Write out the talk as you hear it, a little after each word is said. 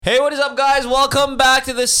Hey, what is up, guys? Welcome back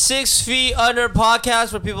to the 6 Feet Under podcast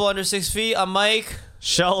for people under 6 feet. I'm Mike.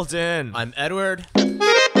 Sheldon. I'm Edward.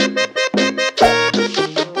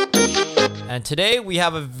 And today we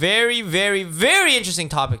have a very, very, very interesting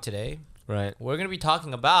topic today. Right. We're going to be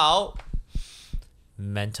talking about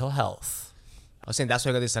mental health. I was saying that's why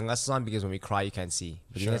I got these sunglasses on, because when we cry, you can't see.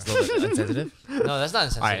 But you think that's a little bit insensitive? No, that's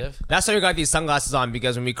not All right. insensitive. That's why we got these sunglasses on,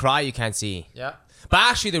 because when we cry, you can't see. Yeah. But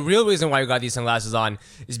actually, the real reason why we got these sunglasses on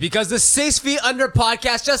is because the 6 Feet Under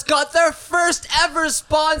podcast just got their first ever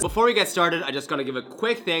sponsor. Before we get started, I just gotta give a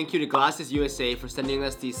quick thank you to Glasses USA for sending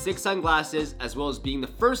us these 6 sunglasses, as well as being the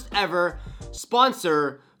first ever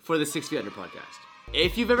sponsor for the 6 Feet Under podcast.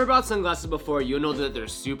 If you've ever bought sunglasses before, you'll know that they're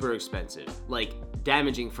super expensive, like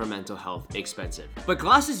damaging for mental health expensive. But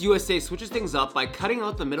Glasses USA switches things up by cutting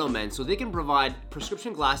out the middlemen so they can provide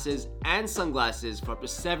prescription glasses and sunglasses for up to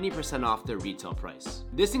 70% off their retail price.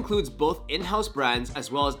 This includes both in-house brands as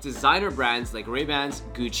well as designer brands like Ray-Bans,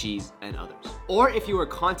 Gucci's, and others. Or if you wear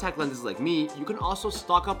contact lenses like me, you can also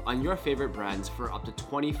stock up on your favorite brands for up to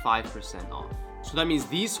 25% off. So that means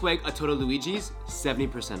these Swag Atoto Luigi's,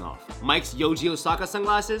 70% off. Mike's Yoji Osaka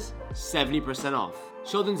sunglasses, 70% off.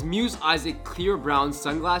 Sheldon's Muse Isaac Clear Brown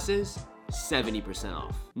sunglasses, 70%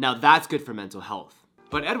 off. Now that's good for mental health.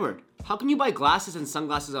 But Edward, how can you buy glasses and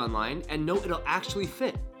sunglasses online and know it'll actually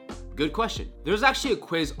fit? Good question. There's actually a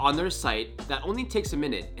quiz on their site that only takes a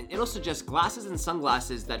minute, and it'll suggest glasses and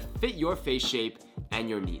sunglasses that fit your face shape and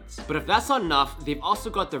your needs. But if that's not enough, they've also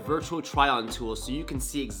got the virtual try-on tool so you can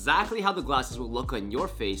see exactly how the glasses will look on your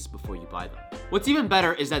face before you buy them. What's even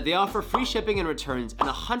better is that they offer free shipping and returns and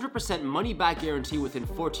a 100% money-back guarantee within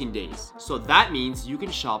 14 days. So that means you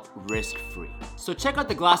can shop risk-free. So check out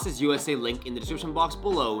the Glasses USA link in the description box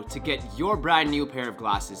below to get your brand new pair of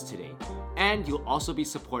glasses today. And you'll also be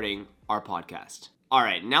supporting our podcast. All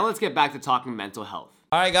right, now let's get back to talking mental health.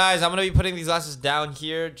 All right, guys, I'm going to be putting these glasses down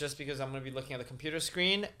here just because I'm going to be looking at the computer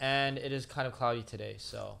screen, and it is kind of cloudy today,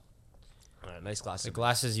 so All right, nice glasses. the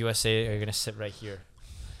Glasses USA are going to sit right here.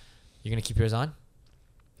 You're going to keep yours on?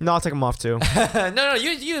 No, I'll take them off too. No,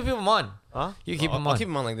 you keep them on. Huh? You keep them I'll on. keep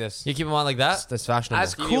them on like this. You keep them on like that? That's fashionable.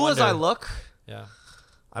 As cool as I look, Yeah.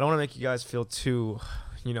 I don't want to make you guys feel too,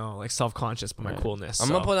 like self-conscious by my coolness. I'm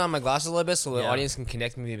gonna put on my glasses a little bit so the Yeah. audience can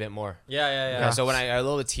connect with me a bit more. Yeah. Yeah. So when I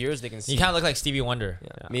roll the tears, they can see. You kind of look like Stevie Wonder.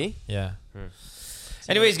 Yeah. Me? Yeah.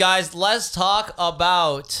 Anyways, guys, let's talk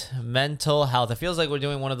about mental health. It feels like we're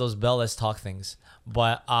doing one of those Bell Let's Talk things.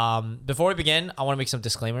 But before we begin, I want to make some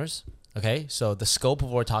disclaimers. Okay, so the scope of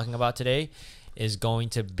what we're talking about today is going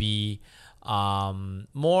to be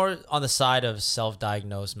more on the side of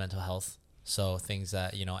self-diagnosed mental health. So things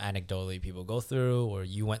that, anecdotally people go through or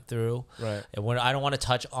you went through. Right. And I don't want to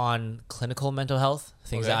touch on clinical mental health,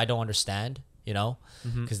 things Okay. that I don't understand,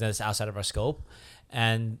 because that's outside of our scope.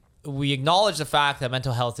 And we acknowledge the fact that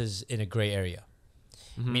mental health is in a gray area,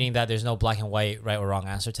 meaning that there's no black and white, right or wrong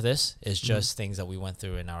answer to this. It's just things that we went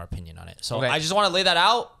through in our opinion on it. So Okay. I just want to lay that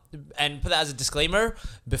out and put that as a disclaimer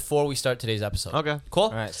before we start today's episode. Okay. Cool?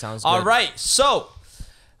 All right, sounds good. All right, so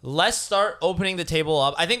let's start opening the table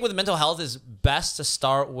up. I think with mental health is best to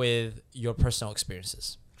start with your personal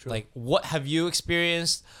experiences. Like, what have you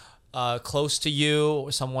experienced close to you,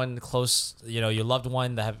 or someone close, your loved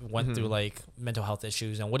one that have went through like mental health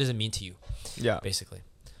issues, and what does it mean to you, Yeah. basically?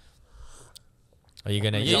 Are you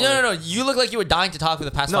gonna? No. You look like you were dying to talk for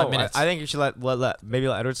the past No, 5 minutes. I think you should let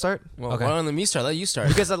Edward start. Well, Okay. why don't let me start? Let you start.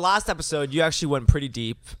 Because the last episode, you actually went pretty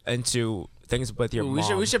deep into things with your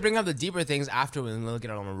mom. we should bring up the deeper things after we look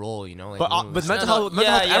at it on a roll. Like, But mental No,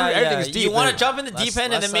 health, everything is deep. You want to Like, jump in the deep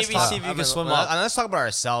end and then maybe see if you can swim up. Let's talk about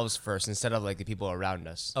ourselves first instead of like the people around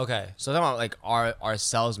us. Okay. So talking about like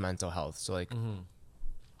ourselves mental health. So like,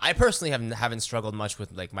 I personally haven't struggled much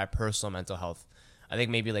with like my personal mental health. I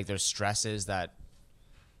think maybe like there's stresses that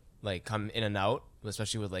like come in and out,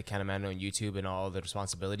 especially with like Kanamano and YouTube and all the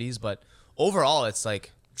responsibilities. But overall, it's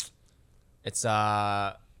like,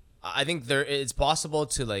 I think it's possible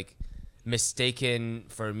to like mistaken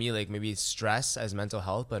for me like maybe stress as mental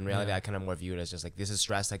health, but in reality, I kind of more view it as just like this is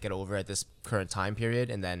stress I get over at this current time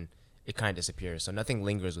period, and then it kind of disappears. So nothing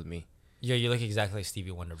lingers with me. Yeah, you look exactly like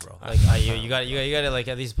Stevie Wonder, bro. Like you got to like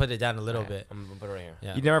at least put it down a little bit. I'm gonna put it right here.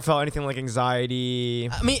 Yeah. You never felt anything like anxiety.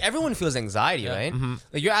 I mean, everyone feels anxiety, Yeah. right?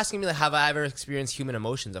 Like you're asking me, like, have I ever experienced human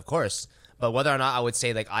emotions? Of course, but whether or not I would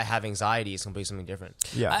say like I have anxiety is completely something different.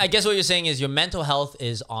 Yeah. I guess what you're saying is your mental health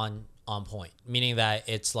is on point, meaning that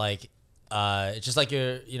it's like just like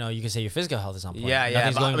you can say your physical health is on point. Yeah.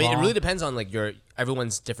 Nothing's But, going I mean, wrong. it really depends on like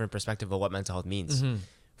everyone's different perspective of what mental health means.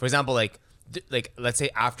 For example, like let's say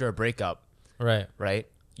after a breakup, Right. right?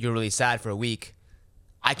 You're really sad for a week.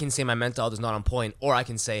 I can say my mental health is not on point, or I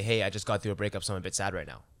can say, hey, I just got through a breakup, so I'm a bit sad right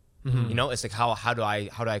now. You know, it's like how do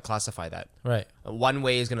I classify that? Right. One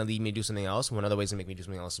way is gonna lead me to do something else. One other way is gonna make me do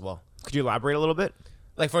something else as well. Could you elaborate a little bit?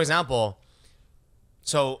 Like for example,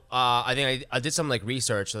 so I think I did some like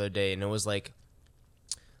research the other day, and it was like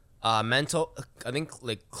mental. I think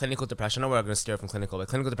like clinical depression. I know we're gonna steer from clinical, but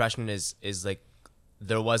clinical depression is like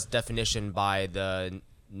there was definition by the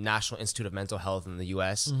National Institute of Mental Health in the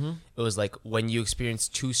U.S. It was like when you experience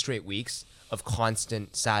 2 straight weeks of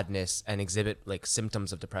constant sadness and exhibit like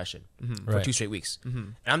symptoms of depression for Right. 2 straight weeks.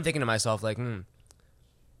 And I'm thinking to myself like,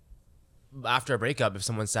 after a breakup, if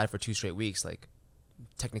someone's sad for 2 straight weeks, like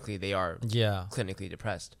technically they are Yeah. clinically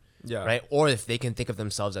depressed, Yeah. right? Or if they can think of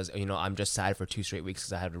themselves as, you know, I'm just sad for 2 straight weeks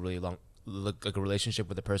because I had a really long, like a relationship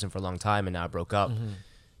with a person for a long time and now I broke up.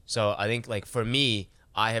 So I think like for me,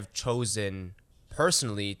 I have chosen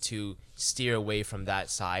personally to steer away from that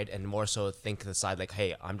side and more so think the side like,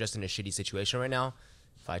 hey, I'm just in a shitty situation right now.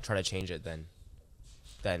 If I try to change it, then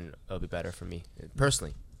it'll be better for me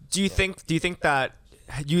personally. Do you think that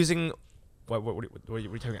using what are you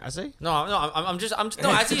talking about? Essay? No, I'm just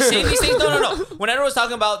no. As he's saying these things, no. When Edward was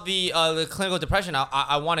talking about the clinical depression,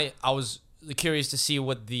 I was curious to see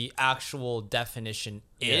what the actual definition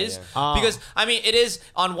is yeah. because I mean it is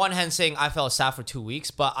on one hand saying I felt sad for 2 weeks,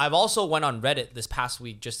 but I've also went on Reddit this past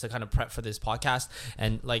week just to kind of prep for this podcast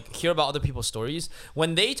and like hear about other people's stories.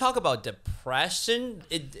 When they talk about depression,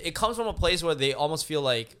 it comes from a place where they almost feel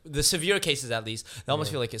like the severe cases, at least, they almost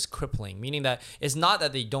feel like it's crippling, meaning that it's not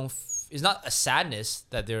that they don't. It's not a sadness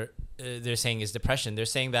that they're saying is depression. They're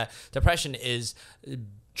saying that depression is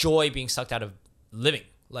joy being sucked out of living.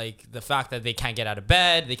 Like the fact that they can't get out of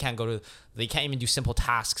bed, they can't even do simple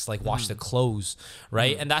tasks like wash the clothes,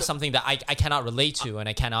 right? And that's something that I cannot relate to and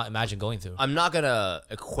I cannot imagine going through. I'm not gonna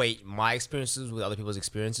equate my experiences with other people's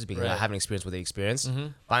experiences because I haven't experienced what they experienced.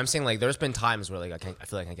 But I'm saying like there's been times where like I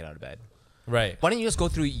feel like I can't get out of bed. Right. Why don't you just go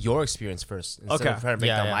through your experience first instead of trying to break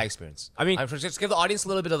down my experience? I mean, just give the audience a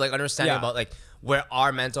little bit of like understanding Yeah. about like where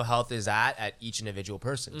our mental health is at each individual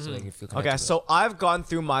person, so they can feel connected. Okay, so I've gone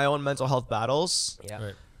through my own mental health battles. yeah.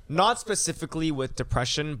 Right. Not specifically with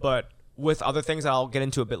depression, but with other things that I'll get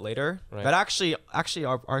into a bit later. Right. That actually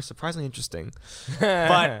are surprisingly interesting.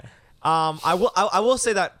 But I will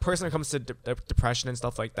say that personally, when it comes to depression and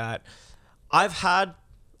stuff like that, I've had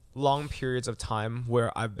long periods of time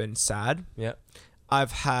where I've been sad. Yeah.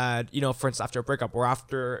 I've had, for instance, after a breakup or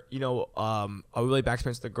after, a really bad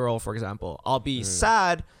experience with a girl, for example, I'll be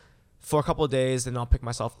sad for a couple of days and I'll pick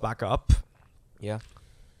myself back up. Yeah.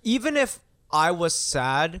 Even if I was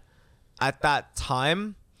sad at that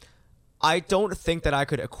time, I don't think that I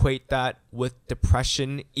could equate that with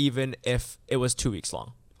depression, even if it was 2 weeks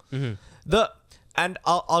long. And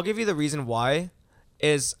I'll give you the reason why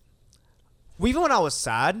is even when I was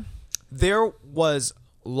sad, there was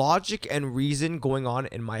logic and reason going on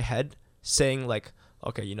in my head saying like,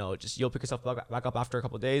 okay, just you'll pick yourself back up after a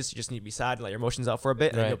couple of days. You just need to be sad and let your emotions out for a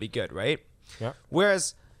bit and Right. you'll be good, right? Yeah.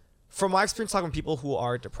 Whereas from my experience talking to people who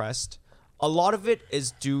are depressed, a lot of it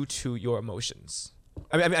is due to your emotions.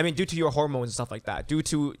 I mean, due to your hormones and stuff like that, due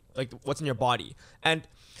to like what's in your body. And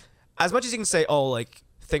as much as you can say, oh, like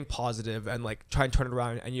think positive and like try and turn it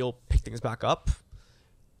around and you'll pick things back up.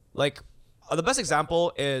 Like the best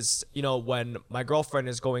example is, when my girlfriend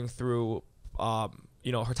is going through, her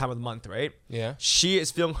time of the month, right? Yeah. She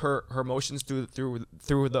is feeling her emotions through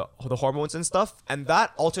the hormones and stuff, and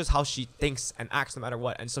that alters how she thinks and acts no matter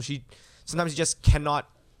what. And so sometimes you just cannot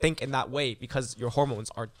think in that way because your hormones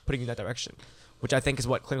are putting you in that direction, which I think is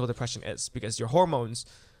what clinical depression is, because your hormones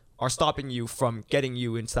are stopping you from getting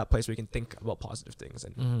you into that place where you can think about positive things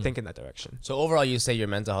and think in that direction. So overall, you say your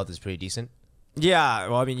mental health is pretty decent? Yeah,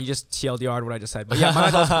 well, I mean, you just TLDR'd what I just said, but yeah, my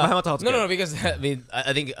mental health's good. No, because I mean,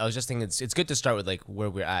 I think I was just thinking it's good to start with like where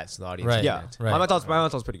we're at, so the audience. Right. can Yeah, connect. Right. my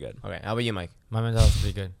mental's pretty good. Okay. How about you, Mike? My mental health is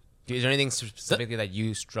pretty good. Is there anything specifically that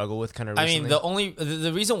you struggle with kind of I recently? mean,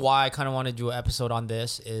 the reason why I kind of want to do an episode on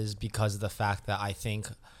this is because of the fact that I think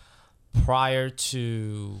prior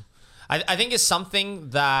to, I think it's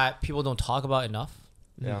something that people don't talk about enough.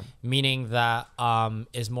 Yeah. Meaning that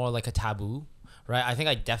is more like a taboo, right? I think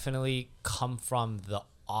I definitely come from the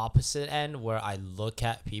opposite end where I look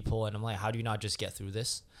at people and I'm like, how do you not just get through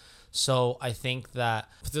this? So I think that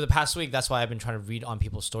through the past week, that's why I've been trying to read on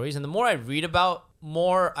people's stories. And the more I read about,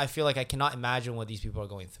 more I feel like I cannot imagine what these people are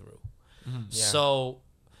going through. Yeah. So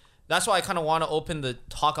that's why I kind of want to open the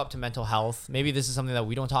talk up to mental health. Maybe this is something that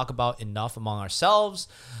we don't talk about enough among ourselves.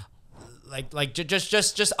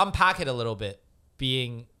 Just unpack it a little bit.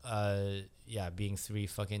 Being 3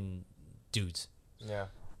 fucking dudes. Yeah.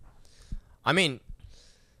 I mean,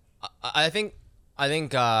 I think I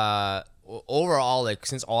think overall, like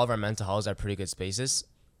since all of our mental health are pretty good spaces,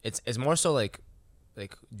 it's more so like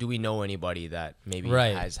do we know anybody that maybe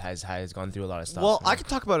Right. has gone through a lot of stuff? Well, I can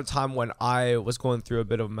talk about a time when I was going through a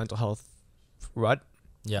bit of a mental health rut.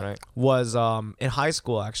 Yeah. Right. Was in high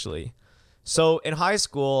school actually. So in high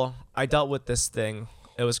school, I dealt with this thing.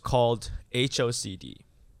 It was called HOCD,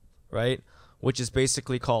 right? Which is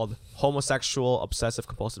basically called homosexual obsessive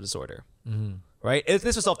compulsive disorder, right?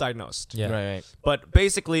 This was self-diagnosed. Yeah. Right. But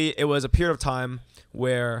basically, it was a period of time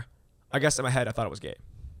where, I guess in my head, I thought it was gay.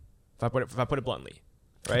 If I put it bluntly,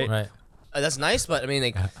 right? Right. That's nice, but I mean,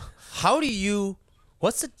 like,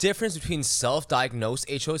 what's the difference between self-diagnosed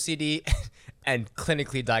HOCD and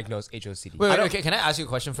clinically diagnosed HOCD? Wait, okay. Can I ask you a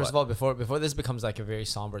question first of all before this becomes like a very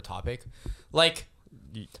somber topic? Like,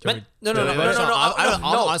 no.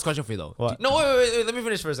 Honest question for you though. What? No, wait. Let me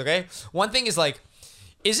finish first, okay? One thing is like,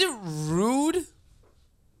 is it rude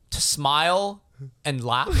to smile and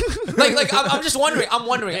laugh? I'm just wondering. I'm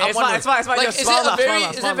wondering. It's fine. Like, Just is smile, it a laugh, very?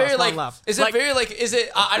 smile, Is laugh, it very smile, like? laugh. Is it Like- very like? Is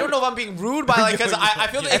it? I don't know if I'm being rude by like because I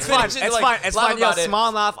feel that It's fine. It's fine. It's fine. Laugh Yeah, about it. smile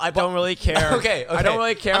and laugh. I don't really care. Okay. I don't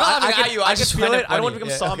really care. I'm not laughing I at you. I just can feel find it. I don't want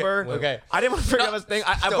funny. to become Yeah, somber. Okay. I didn't want to bring up this thing.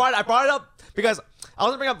 I brought it up because I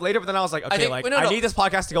was gonna bring it up later, but then I was like, okay, think- like no. I need this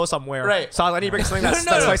podcast to go somewhere. Right. So I need to bring something that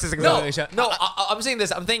spices things up. I'm saying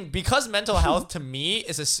this. I'm saying because mental health to me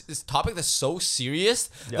is this topic that's so serious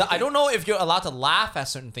that I don't know if you're allowed to laugh at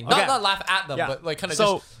certain things. Okay. Not laugh at them, Yeah. but like kind of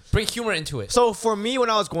So- just bring humor into it. So for me, when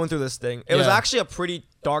I was going through this thing, it was Yeah. actually a pretty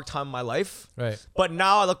dark time in my life. Right. But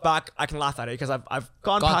now I look back, I can laugh at it because I've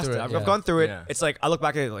gone past through it. it, I've yeah. gone through it. Yeah. It's like I look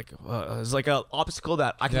back at it like it's like an obstacle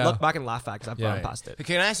that I can Yeah. look back and laugh at because I've Yeah. gone past it.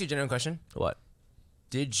 Can I ask you a general question? What?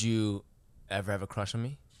 Did you ever have a crush on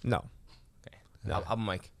me? No. I'm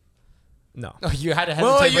like, No. Oh, you had to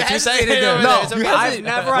Whoa, hesitate. you for 2 seconds. hesitated there. No, it's okay. I've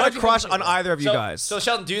never had Why'd a you crush hesitate? on either of you guys. So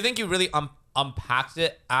Sheldon, do you think you really unpacked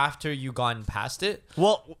it after you gone past it?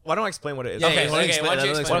 Well, why don't I explain what it is? Yeah, okay, why don't you okay, why don't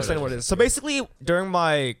you explain explain I'll explain what it is. So basically, during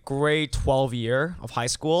my grade 12 year of high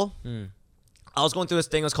school, I was going through this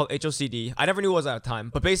thing. It was called HOCD. I never knew what it was at the time.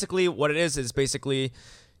 But basically, what it is basically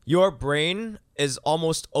your brain is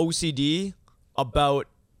almost OCD about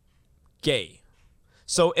gay.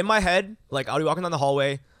 So in my head, like I'll be walking down the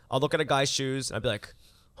hallway, I'll look at a guy's shoes, and I'd be like,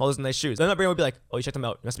 oh, those are nice shoes. Then my brain would be like, oh, you checked them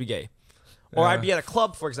out. You must be gay. Or I'd be at a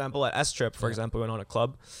club, for example, at S-Trip, for example, we went on a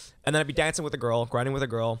club. And then I'd be dancing with a girl, grinding with a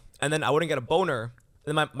girl. And then I wouldn't get a boner.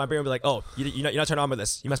 And then my brain would be like, oh, you're not turned on by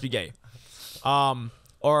this. You must be gay.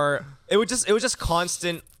 Or it was just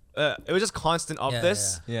constant of Yeah,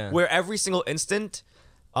 this. yeah. Where every single instant,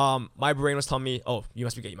 my brain was telling me, oh, you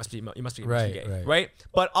must be gay. You must be gay. Right. Right?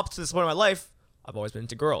 But up to this point in my life, I've always been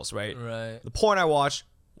into girls, right? right, The porn I watched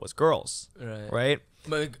was girls. right. Right?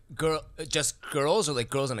 But just girls or like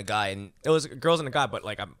girls and a guy? And It was girls and a guy, but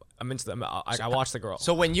like I'm into them. I watch the girl.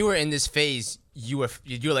 so when you were in this phase, you were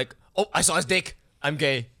like, oh, I saw his dick. I'm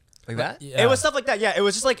gay. Like that? Yeah. It was stuff like that. Yeah, it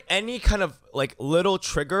was just like any kind of like little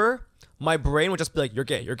trigger. My brain would just be like, "You're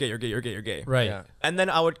gay. You're gay. You're gay. You're gay. You're gay." Right. Yeah. And then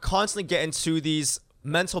I would constantly get into these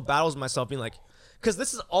mental battles with myself, being like, because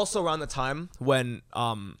this is also around the time when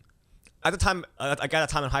at the time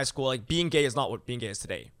in high school, like being gay is not what being gay is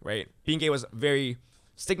today, right? Being gay was very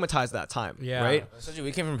stigmatized at that time, Yeah. right? Essentially,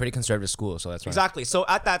 we came from a pretty conservative school, so that's right. Exactly. So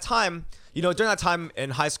at that time, during that time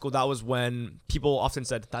in high school, that was when people often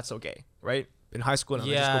said that's so gay, right? In high school and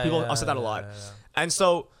elementary Yeah, school, people yeah, said that a lot. yeah. And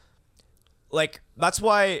so, like, that's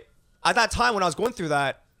why at that time when I was going through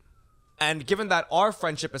that, and given that our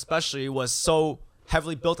friendship especially was so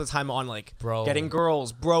heavily built at the time on like Bro. getting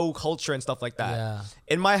girls, bro culture and stuff like that. Yeah.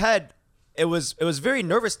 In my head, it was very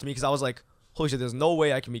nervous to me because I was like, holy shit, there's no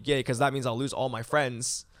way I can be gay because that means I'll lose all my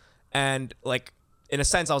friends. And like, in a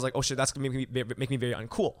sense, I was like, oh shit, that's gonna make me very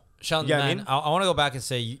uncool. Sheldon, You know what I man, mean? I want to go back and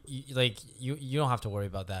say, you don't have to worry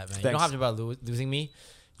about that, man. You don't Thanks. have to worry about losing me.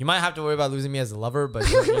 You might have to worry about losing me as a lover, but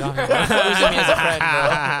you don't have to worry about losing me as a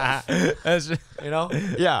friend, bro. You know?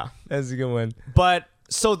 Yeah. That's a good one. But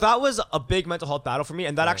so that was a big mental health battle for me,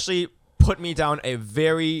 and that actually put me down a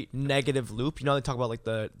very negative loop. You know, they talk about like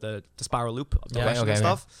the spiral loop of Yeah. depression Okay, and okay.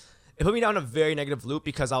 stuff. It put me down a very negative loop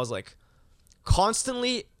because I was like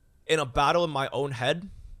constantly in a battle in my own head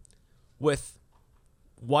with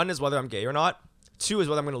one is whether I'm gay or not. Two is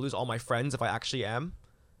whether I'm going to lose all my friends if I actually am.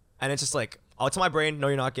 And it's just like, I'll tell my brain, no,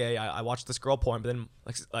 you're not gay. I watched this girl porn, but then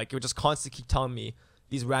like it would just constantly keep telling me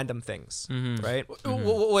these random things, right?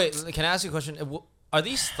 Wait, can I ask you a question? Are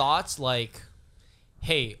these thoughts like,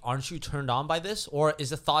 hey, aren't you turned on by this? Or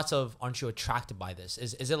is the thoughts of, aren't you attracted by this?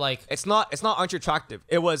 Is it like, It's not aren't you attractive?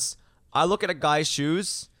 It was, I look at a guy's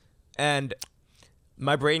shoes and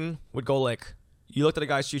my brain would go like, you looked at a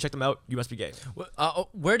guy's shoe, you checked them out, you must be gay.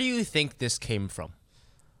 Where do you think this came from?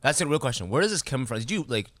 That's a real question. Where does this come from? Did you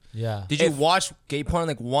Yeah. Did you watch gay porn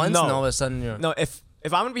like once, No. and all of a sudden you're No, if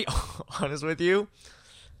I'm gonna be honest with you,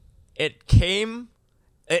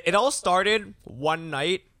 it all started one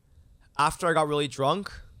night after I got really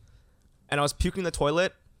drunk, and I was puking in the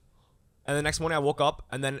toilet, and the next morning I woke up,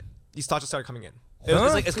 and then these thoughts just started coming in.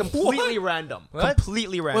 It's completely random. What?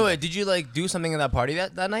 Completely random. Wait, did you like do something in that party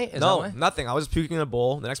that night? Is that No, why? nothing. I was just puking in a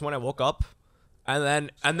bowl. The next morning I woke up, and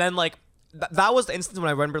then like that was the instance when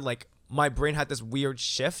I remember like my brain had this weird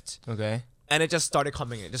shift, Okay. and it just started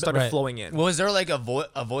coming in. It just started Right. flowing in. Was there like a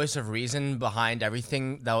voice of reason behind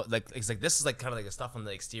everything that like it's like this is like kind of like the stuff on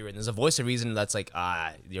the exterior, and there's a voice of reason that's like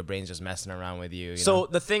your brain's just messing around with you. So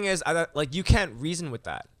the thing is, like you can't reason with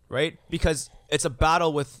that, right? Because it's a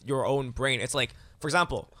battle with your own brain. It's like, for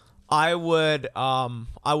example, I would look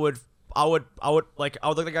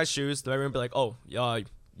at the guy's shoes, then I would be like, oh,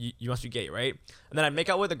 you must be gay, right? And then I'd make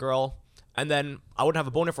out with a girl, and then I wouldn't have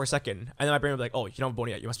a boner for a second, and then my brain would be like, oh, you don't have a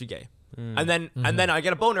boner yet, you must be gay. And then I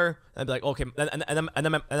get a boner, and I'd be like, okay, and then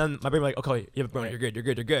my brain would be like, okay, you have a boner, you're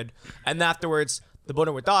good. And then afterwards, the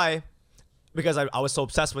boner would die because I was so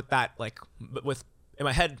obsessed with that, like with in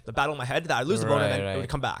my head, the battle in my head, that I lose the boner and then it would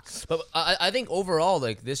come back. But I think overall,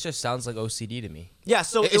 like this just sounds like OCD to me. Yeah,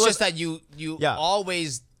 so It's just that you Yeah.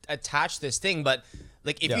 always attach this thing, but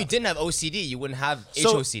like if Yeah. you didn't have OCD, you wouldn't have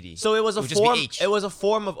so, HOCD. So it was a would just be form. H. It was a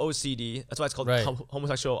form of OCD. That's why it's called Right.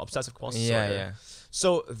 homosexual obsessive compulsive Yeah, disorder. yeah.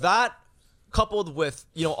 So that coupled with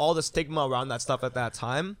all the stigma around that stuff at that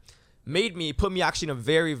time put me actually in a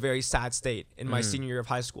very, very sad state in my senior year of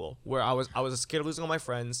high school, where I was scared of losing all my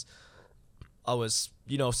friends. I was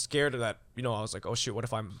scared of that. I was like, oh shoot, what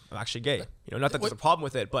if I'm actually gay? Not that there's a problem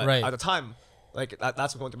with it, but Right. at the time, like that's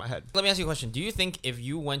what's going through my head. Let me ask you a question. Do you think if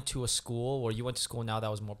you went to a school, or you went to school now that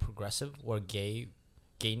was more progressive, where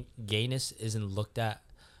gayness isn't looked at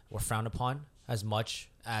or frowned upon as much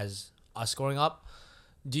as us growing up,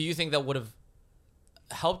 do you think that would have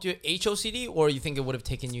helped your HOCD, or you think it would have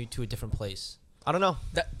taken you to a different place? I don't know.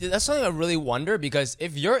 That's something I really wonder, because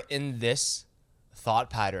if you're in this thought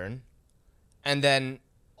pattern, and then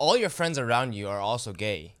all your friends around you are also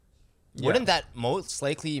gay, wouldn't that most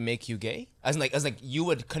likely make you gay? As like you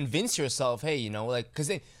would convince yourself, hey, because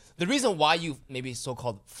the reason why you maybe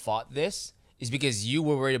so-called fought this is because you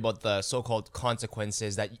were worried about the so-called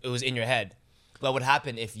consequences that it was in your head. What would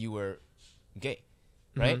happen if you were gay,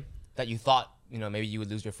 right? That you thought, maybe you would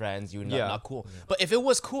lose your friends, you would not cool. But if it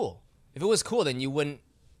was cool, then you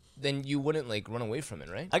wouldn't like run away from it,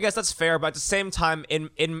 right? I guess that's fair, but at the same time,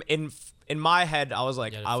 in my head, I was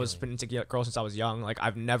like, Yeah, I was been into girls since I was young. Like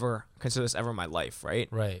I've never considered this ever in my life, right?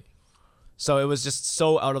 Right. So it was just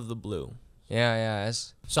so out of the blue. Yeah.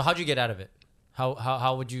 So how'd you get out of it?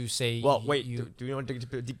 How would you say? Well, wait, You, do you want to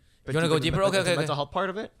dig deep? You wanna go deeper? Okay, okay. Mental health part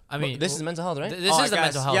of it. I mean, This is mental health, right? This Oh, is the I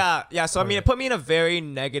mental guess. health. Yeah. So I mean, it put me in a very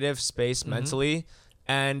negative space mentally,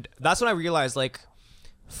 and that's when I realized, like,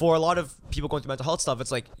 for a lot of people going through mental health stuff,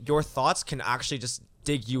 it's like your thoughts can actually just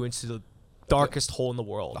dig you into the darkest hole in the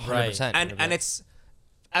world. 100%. And it's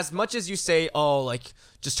as much as you say, oh, like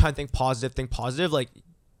just try and think positive. Like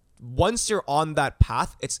once you're on that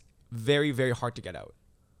path, it's very, very hard to get out.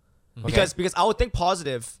 Because I would think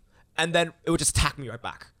positive, and then it would just attack me right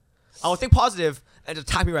back. I would think positive and just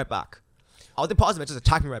attack me right back. I would think positive and just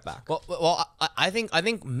attack me right back. Well, I think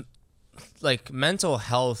like mental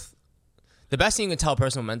health, the best thing you can tell a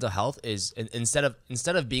person with mental health is instead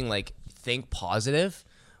of being like think positive,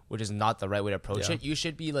 which is not the right way to approach it, you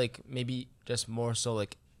should be like maybe just more so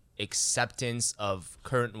like acceptance of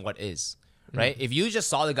current what is. Right? If you just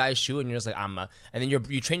saw the guy's shoe and you're just like and then you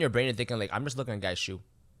train your brain into thinking like I'm just looking at a guy's shoe.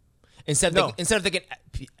 Instead of thinking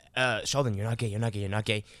Sheldon, you're not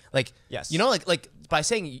gay. Like Yes. like by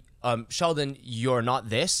saying Sheldon, you're not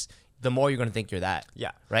this, the more you're gonna think you're that.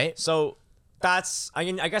 Yeah. Right? So I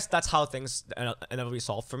guess that's how things inevitably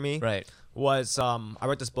solved for me. Right. Was I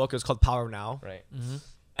read this book. It was called Power Now. Right.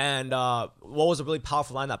 And what was a really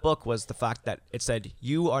powerful line in that book was the fact that it said,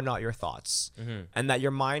 you are not your thoughts. And that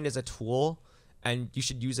your mind is a tool and you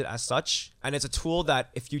should use it as such. And it's a tool that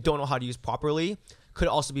if you don't know how to use properly, could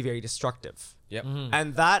also be very destructive. Yep.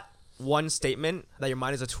 And that one statement, that your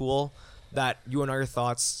mind is a tool, that you are not your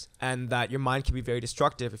thoughts, and that your mind can be very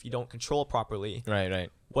destructive if you don't control it properly, Right.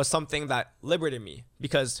 was something that liberated me.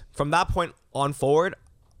 Because from that point on forward,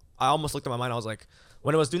 I almost looked at my mind. I was like,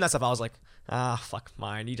 when I was doing that stuff, I was like, fuck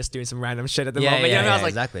mine. You just doing some random shit at the moment. You know what I mean? I was like,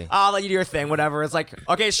 exactly. I'll let you do your thing, whatever. It's like,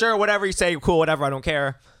 okay, sure, whatever you say, cool, whatever, I don't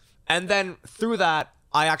care. And then through that,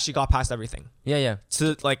 I actually got past everything. Yeah.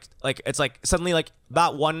 To like it's like suddenly like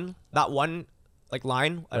that one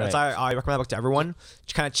line. Right. That's why I recommend that book to everyone.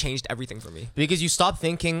 It kind of changed everything for me. Because you stop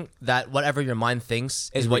thinking that whatever your mind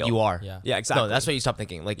thinks is Is what real. you are. Yeah. Yeah, exactly. No, that's what you stop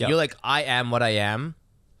thinking. Like Yep. you're like, I am what I am,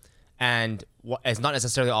 and it's not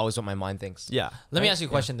necessarily always what my mind thinks. Yeah. Let me ask you a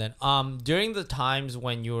question then. During the times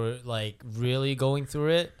when you were like really going through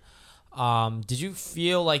it, did you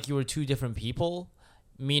feel like you were two different people?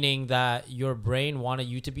 Meaning that your brain wanted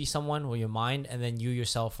you to be someone, or your mind, and then you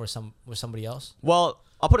yourself were somebody else. Well,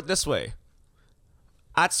 I'll put it this way.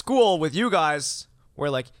 At school with you guys, we're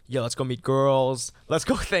like, yo, let's go meet girls. Let's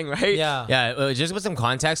go thing, right? Yeah. Yeah, just with some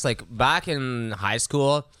context, like back in high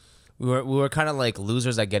school, we were kind of like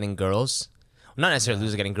losers at getting girls. Not necessarily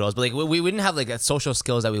losers at getting girls, but like we didn't have like social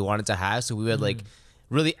skills that we wanted to have, so we would like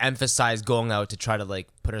really emphasize going out to try to like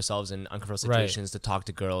put ourselves in uncomfortable Right. situations to talk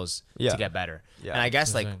to girls Yeah. to get better. Yeah. And I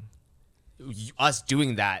guess like us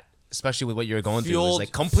doing that, especially with what you were going through, was Fueled-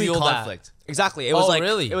 like complete fueled that. conflict. Exactly. It was like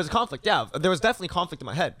really? it was a conflict. Yeah, there was definitely conflict in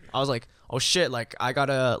my head. I was like, oh shit, like I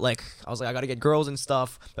gotta get girls and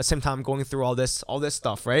stuff. But at the same time, I'm going through all this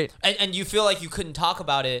stuff, right? And you feel like you couldn't talk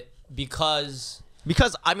about it because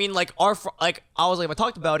Because I mean, like I was like, if I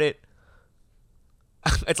talked about it,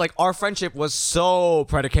 it's like our friendship was so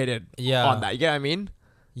predicated Yeah. on that. You get what I mean?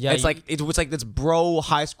 yeah, It's like it was like this bro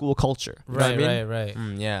high school culture. You know what I right, mean?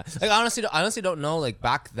 right. Yeah. Like honestly don't know like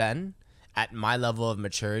back then at my level of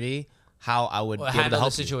maturity how I would Well, be able to handle the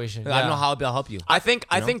help situation, You. Like, I don't yeah. know how I'll be able to help you. I think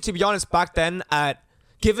know? to be honest, back then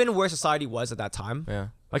given where society was at that time, Yeah.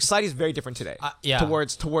 like society is very different today. Yeah.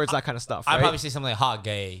 Towards that kind of stuff. I'd right? probably say something like hot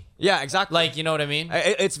gay. Yeah, exactly. Like, you know what I mean?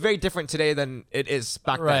 It's very different today than it is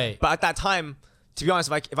back then. Right. But at that time, to be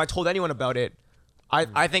honest, if I told anyone about it,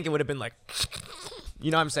 I think it would have been like,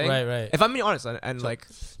 you know what I'm saying? Right, right. If I'm being honest, and like,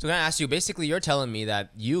 So can I ask you, basically you're telling me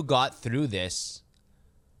that you got through this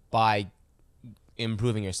by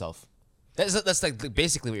improving yourself. That's like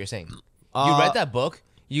basically what you're saying. You read that book,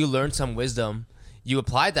 you learned some wisdom, you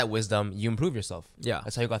applied that wisdom, you improve yourself. Yeah.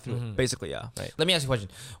 That's how you got through it. basically, yeah. Right. Let me ask you a question.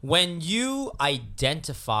 When you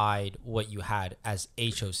identified what you had as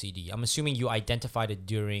HOCD, I'm assuming you identified it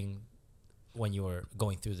during when you were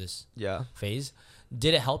going through this Yeah. phase.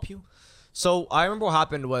 Did it help you? So I remember what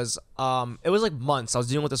happened was, it was like months. I was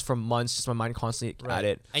dealing with this for months, just my mind constantly at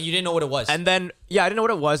it. And you didn't know what it was. And then, yeah, I didn't know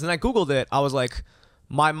what it was. And I Googled it. I was like,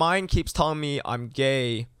 my mind keeps telling me I'm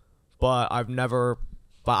gay, but I'm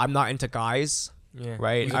not into guys. Yeah.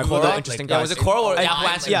 Right? Was it I've Quora? never interesting Like, yeah, guys. was it Quora or And- Yahoo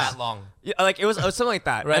Like Answers? yeah. that long. Yeah, like it was something like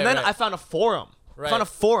that. Right, and then right. I found a forum. Right. I found a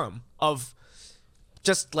forum of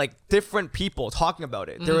just like different people talking about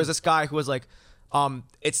it. Mm-hmm. There was this guy who was like,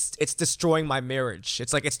 it's destroying my marriage.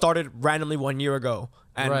 It's like it started randomly 1 year ago,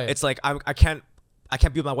 and Right. it's like I can't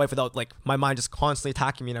be with my wife without like my mind just constantly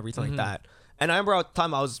attacking me and everything Mm-hmm. like that. And I remember at the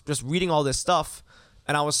time I was just reading all this stuff,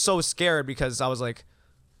 and I was so scared because I was like,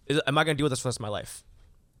 am I gonna deal with this for the rest of my life?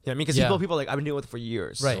 You know what I mean? Because Yeah. people are like, I've been dealing with it for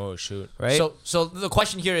years. Right. Oh shoot. Right. So the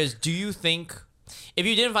question here is, do you think if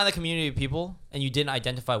you didn't find the community of people and you didn't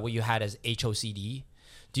identify what you had as HOCD,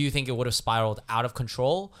 do you think it would have spiraled out of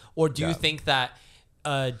control? Or do you Yeah. think that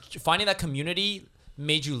finding that community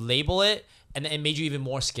made you label it and it made you even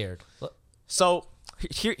more scared? So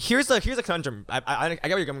here's the conundrum. I get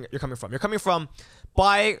where you're coming from. You're coming from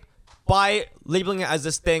by labeling it as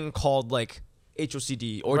this thing called like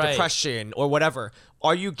HOCD or Right. depression or whatever.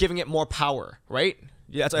 Are you giving it more power? Right?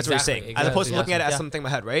 Yeah, that's what you're Exactly, saying. As opposed to looking at it as yeah. something in my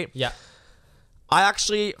head. Right? Yeah. I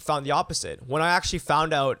actually found the opposite. When I actually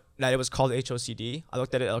found out that it was called HOCD, I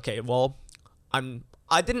looked at it. Okay, well,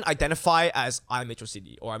 I didn't identify as I'm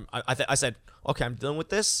HOCD or I said, okay, I'm dealing with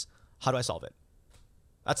this. How do I solve it?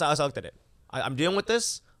 That's how I looked at it. I'm dealing with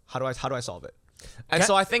this. How do I solve it? And Okay.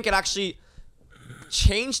 so I think it actually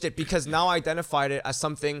changed it because now I identified it as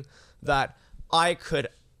something that I could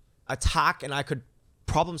attack and I could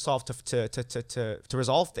problem solve to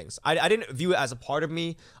resolve things. I didn't view it as a part of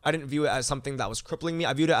me. I didn't view it as something that was crippling me.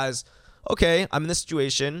 I viewed it as, okay, I'm in this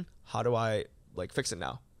situation. How do I like fix it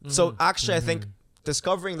now? So actually, I think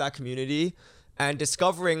discovering that community and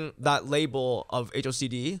discovering that label of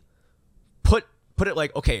HOCD put it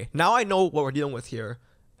like, okay, now I know what we're dealing with here,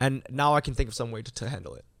 and now I can think of some way to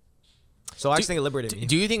handle it. So I just think it liberated me.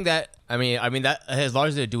 Do you think that I mean that has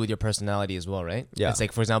largely to do with your personality as well, right? Yeah. It's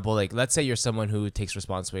like, for example, like let's say you're someone who takes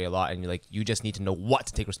responsibility a lot and you just need to know what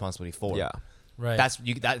to take responsibility for. Yeah. Right.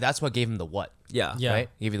 That's what gave him the what. Yeah. Yeah. Right?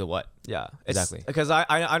 Gave you the what. Yeah, Exactly. Because I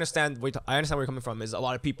understand I understand where you're coming from. Is a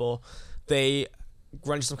lot of people they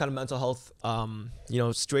run into some kind of mental health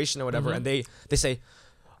situation or whatever, and they say,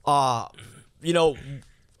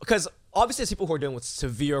 because obviously there's people who are dealing with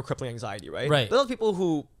severe crippling anxiety, right? Right. There's other people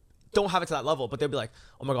who don't have it to that level, but they'll be like,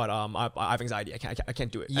 oh my god, I have anxiety, I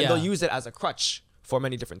can't do it, Yeah. and they'll use it as a crutch for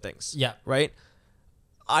many different things. Yeah. Right.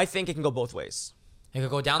 I think it can go both ways. It could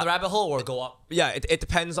go down the rabbit hole or go up. Yeah, it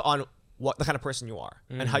depends on what the kind of person you are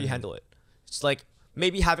and how you handle it. It's like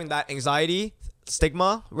maybe having that anxiety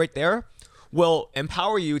stigma right there will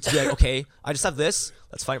empower you to be like, okay, I just have this.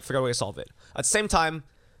 Let's figure out a way to solve it. At the same time,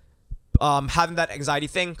 having that anxiety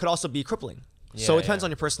thing could also be crippling. So it depends on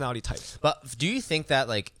your personality type. But do you think that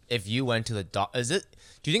like if you went to the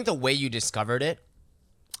do you think the way you discovered it,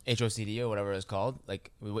 HOCD or whatever it's called,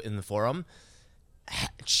 like in the forum,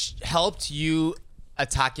 helped you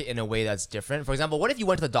attack it in a way that's different? For example, what if you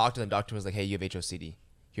went to the doctor and the doctor was like, hey, you have HOCD,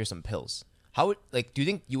 here's some pills. How would, like, do you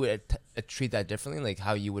think you would treat that differently? Like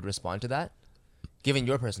how you would respond to that, given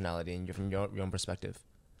your personality and from your own perspective?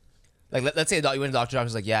 Like let's say you went to the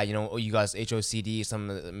doctor's like, yeah, you know, you guys HOCD,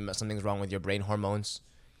 something's wrong with your brain hormones.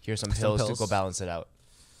 Here's some pills to go balance it out.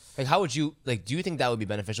 Like how would you, like, do you think that would be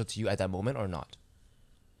beneficial to you at that moment or not?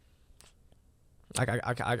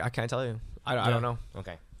 I can't tell you. I don't know.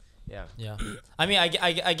 Okay. Yeah. Yeah. I mean,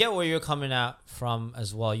 I get where you're coming at from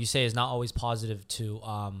as well. You say it's not always positive to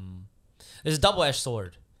it's a double-edged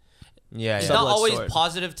sword. Yeah. It's Yeah. not Double-edged always sword.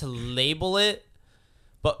 positive to label it.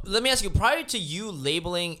 But let me ask you, prior to you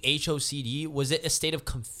labeling HOCD, was it a state of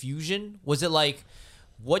confusion? Was it like,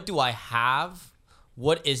 what do I have?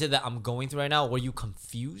 What is it that I'm going through right now? Were you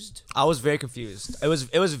confused? I was very confused. It was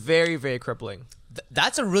very, very crippling.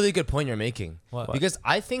 That's a really good point you're making. What? Because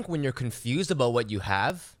I think when you're confused about what you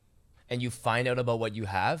have and you find out about what you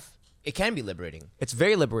have, it can be liberating. It's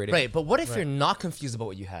very liberating. Right. But what if you're not confused about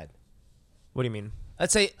what you had? What do you mean?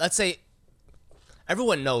 Let's say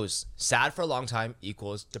everyone knows sad for a long time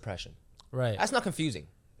equals depression. Right. That's not confusing.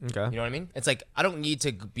 Okay. You know what I mean? It's like, I don't need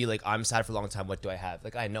to be like, I'm sad for a long time. What do I have?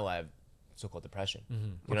 Like, I know I have so-called depression. You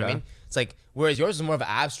know what I Okay. mean? It's like, whereas yours is more of an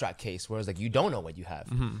abstract case, whereas like you don't know what you have.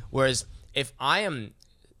 Whereas if I am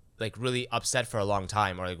like really upset for a long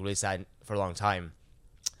time or like really sad for a long time,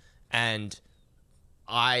 and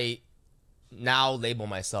I now label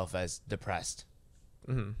myself as depressed,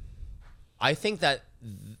 I think that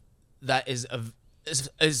that is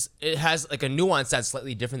it has like a nuance that's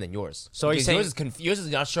slightly different than yours. So are you Because saying- yours is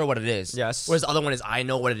not sure what it is. Yes. Whereas the other one is, I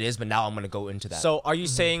know what it is, but now I'm gonna go into that. So are you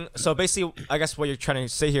saying, so basically, I guess what you're trying to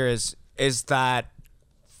say here is that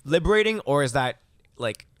liberating or is that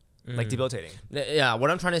like debilitating? Yeah,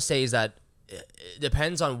 what I'm trying to say is that it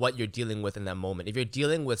depends on what you're dealing with in that moment. If you're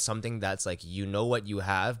dealing with something that's like, you know what you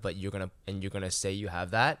have, but you're gonna say you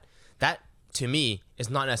have that to me is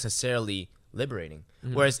not necessarily liberating.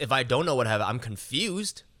 Whereas if I don't know what I have, I'm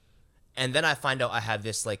confused, and then I find out I have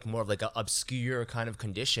this like more of like a obscure kind of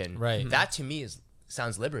condition. Right. That to me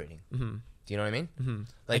sounds liberating. Do you know what I mean?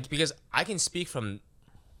 Like, because I can speak from,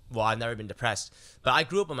 well, I've never been depressed, but I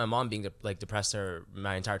grew up with my mom being depressed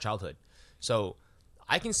my entire childhood. So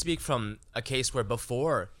I can speak from a case where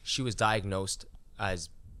before she was diagnosed as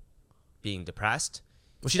being depressed.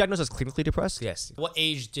 Was she diagnosed as clinically depressed? Yes. What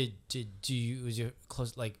age did you, was your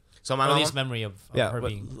close, like, So my earliest mom, memory of Yeah. her but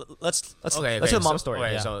being? let's okay, hear the mom so, story.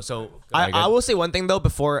 Okay, Yeah. so I will say one thing though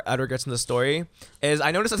before Edward gets into the story is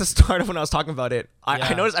I noticed at the start of when I was talking about it, I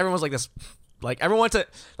Yeah. noticed everyone was like this, like everyone wanted to,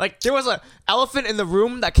 like there was a elephant in the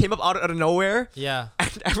room that came up out of nowhere, Yeah.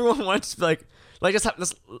 and everyone wanted to like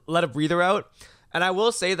just let a breather out. And I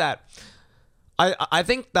will say that I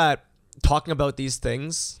think that talking about these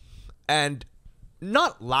things and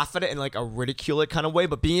not laugh at it in like a ridicule it kind of way,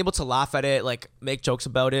 but being able to laugh at it, like make jokes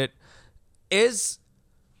about it, is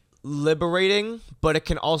liberating, but it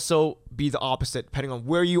can also be the opposite depending on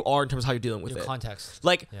where you are in terms of how you're dealing with Your it. context.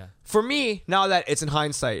 Like Yeah. for me, now that it's in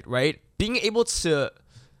hindsight, right? Being able to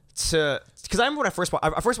because I remember when I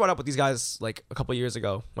first brought up with these guys like a couple of years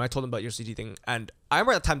ago when I told them about your CD thing, and I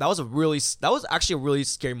remember at the time that was actually a really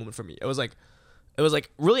scary moment for me. It was like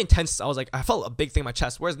really intense. I was like, I felt a big thing in my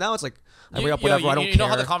chest. Whereas now it's like I bring up whatever, I don't care. You know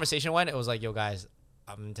how the conversation went? It was like, yo, guys,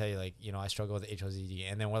 I'm gonna tell you, like, you know, I struggle with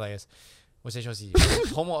HOCD, and then we're like, what's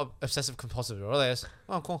HOCD? Homo obsessive compulsive. We're like,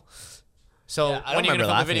 oh, cool. So Yeah, I when don't are you gonna remember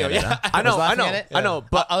film the video? laughing at it, Yeah, huh? I know, laughing I know, at it? I know,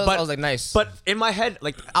 but I was like, nice. But in my head,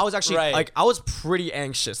 like I was actually Right. like I was pretty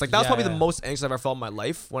anxious. Like that was Yeah, probably yeah. the most anxious I've ever felt in my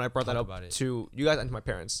life when I brought that Talk up about it. to you guys and to my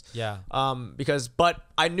parents. yeah. But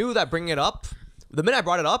I knew that bringing it up, the minute I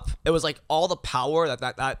brought it up, it was like all the power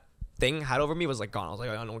that thing had over me was like gone. I was like,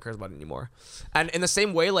 oh, no one cares about it anymore. And in the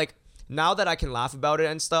same way, like now that I can laugh about it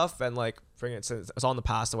and stuff, and like bring it, it's all in the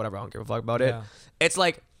past or whatever. I don't give a fuck about it. Yeah. It's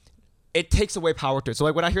like it takes away power to it. So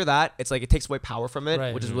like when I hear that, it's like it takes away power from it,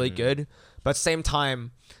 Right. which is really good. But at the same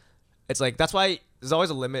time, it's like that's why there's always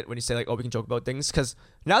a limit when you say like, oh, we can joke about things, because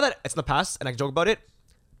now that it's in the past and I can joke about it,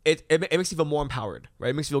 it makes you feel more empowered, right?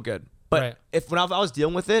 It makes you feel good. But Right. when I was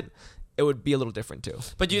dealing with it, it would be a little different too.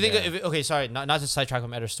 But do you think okay, sorry, not to sidetrack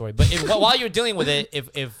from Edder's story, but while you're dealing with it,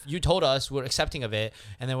 if you told us we're accepting of it,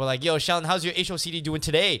 and then we're like, yo, Sheldon, how's your HOCD doing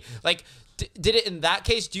today? Like, did it in that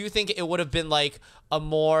case? Do you think it would have been like a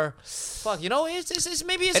more fuck? You know, it's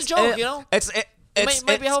maybe it's a joke. You know, it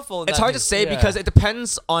might be helpful. It's hard to say because it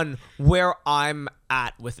depends on where I'm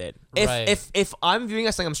at with it. If I'm viewing it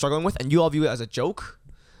as something I'm struggling with, and you all view it as a joke,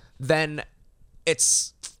 then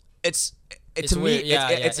it's to me, weird.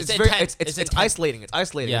 it's isolating. It's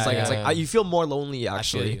isolating. Yeah, It's like you feel more lonely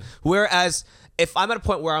actually. Whereas if I'm at a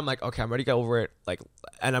point where I'm like, okay, I'm ready to get over it, like,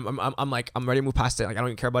 and I'm ready to move past it. Like, I don't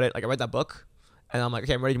even care about it. Like, I read that book, and I'm like,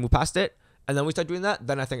 okay, I'm ready to move past it. And then we start doing that,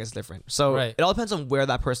 then I think it's different. So it all depends on where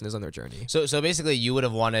that person is on their journey. So basically, you would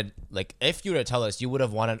have wanted, like, if you were to tell us, you would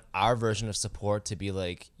have wanted our version of support to be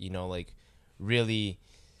like, you know, like really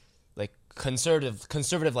like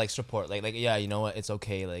conservative like support. Like yeah, you know what, it's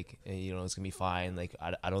okay. Like, you know, it's gonna be fine. Like,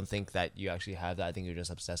 I don't think that you actually have that. I think you're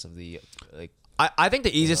just obsessively like. I think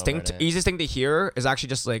the easiest thing to hear is actually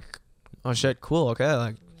just like, oh shit, cool, okay,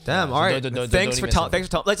 like damn, all right, thanks for telling.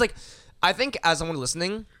 Like I think as someone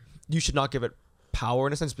listening, you should not give it power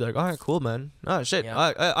in a sense. Be like, all right, cool, man. Oh shit,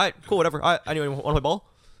 all right, cool, whatever. Anyway, want to play ball?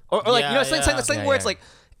 Or like, you know, something where it's like,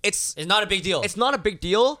 it's not a big deal. It's not a big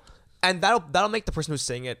deal, and that'll make the person who's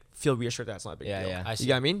saying it feel reassured that it's not a big deal. Yeah, I see. You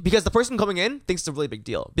know what I mean? Because the person coming in thinks it's a really big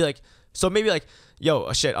deal. Be like, so maybe like,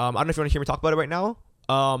 yo, shit. I don't know if you want to hear me talk about it right now.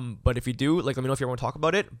 But if you do, like, let me know if you want to talk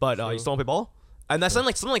about it. But you still want to play ball? And that's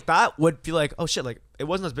something like that would be like, oh shit, like it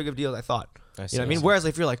wasn't as big of a deal as I thought. You know what I mean? Whereas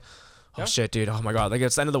if you're like, oh shit, dude, oh my god, like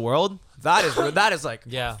it's the end of the world. That is like,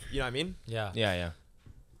 yeah, you know what I mean? Yeah.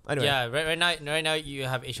 Anyway. Yeah, right now you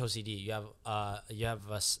have HOCD. You have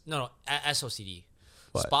SOCD.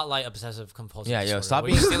 What? Spotlight obsessive compulsive Yeah, disorder. yo, stop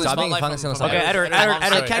Where you being steal the fucking spotlight stealing from Okay, others.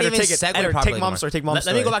 I can't even take it. segue Edward, properly take mom's story. Take mom's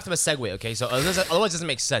Let me story. go back to my segue, okay? So otherwise it doesn't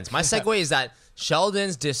make sense. My segue is that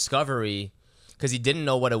Sheldon's discovery, because he didn't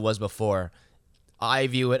know what it was before, I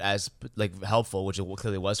view it as like helpful, which it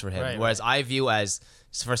clearly was for him. Right, Whereas I view as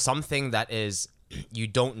for something that is you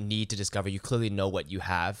don't need to discover. You clearly know what you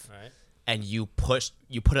have, Right. and you put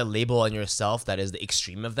a label on yourself that is the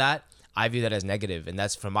extreme of that. I view that as negative, and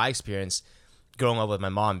that's from my experience growing up with my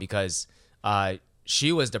mom, because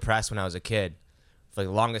she was depressed when I was a kid for the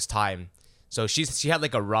longest time. So she had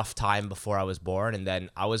like a rough time before I was born, and then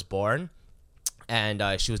I was born, and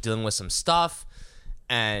she was dealing with some stuff,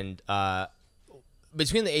 and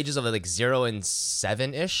between the ages of like 0 and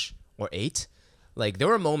 7-ish or 8, like there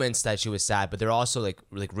were moments that she was sad, but they're also like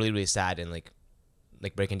really really sad and like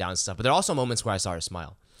breaking down and stuff. But there are also moments where I saw her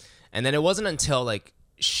smile, and then it wasn't until like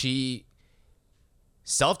she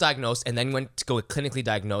self-diagnosed and then went to go clinically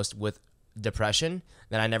diagnosed with depression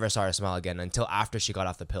that I never saw her smile again until after she got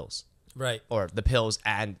off the pills. Right. Or the pills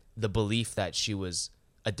and the belief that she was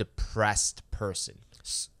a depressed person.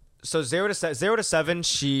 So 0 to 7,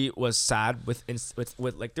 she was sad with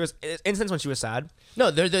like there was instances when she was sad.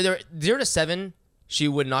 No, there 0 to 7, she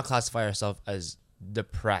would not classify herself as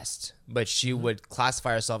depressed, but she would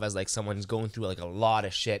classify herself as like someone who's going through like a lot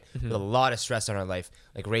of shit with a lot of stress on her life,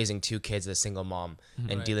 like raising 2 kids as a single mom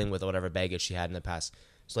and dealing with whatever baggage she had in the past.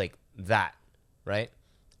 It's like that, right?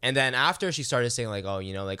 And then after she started saying like, oh,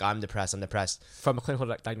 you know, like I'm depressed From a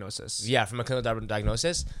clinical diagnosis. Yeah, from a clinical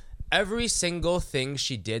diagnosis. Every single thing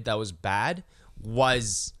she did that was bad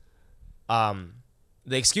was, the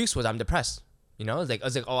excuse was I'm depressed. You know, I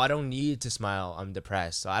was like, oh, I don't need to smile. I'm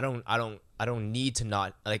depressed. So I don't need to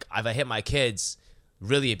not, like, if I hit my kids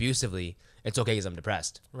really abusively, it's okay because I'm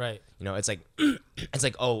depressed. Right. You know, it's like,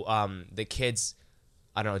 the kids,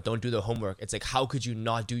 I don't know, don't do their homework. It's like, how could you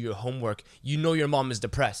not do your homework? You know your mom is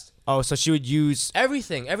depressed. Oh, so she would use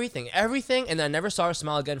everything, and then I never saw her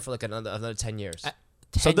smile again for like another 10 years.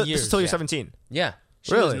 10 years. Until you're 17. Yeah,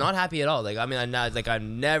 she Really? was not happy at all. Like, I mean, I've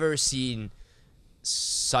never seen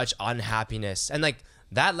such unhappiness, and like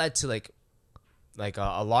that led to like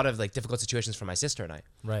a lot of like difficult situations for my sister and I.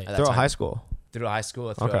 Right. at that Throughout time. high school. Through high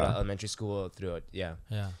school, through Okay. elementary school, through yeah.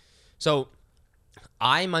 Yeah. So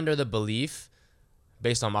I'm under the belief,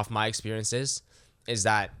 based on off my experiences, is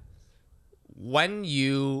that when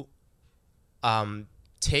you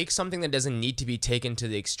take something that doesn't need to be taken to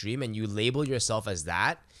the extreme and you label yourself as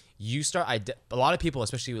that, you start a lot of people,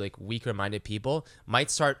 especially like weaker minded people,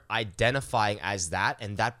 might start identifying as that,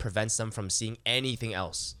 and that prevents them from seeing anything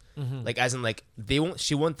else. Like, as in, like,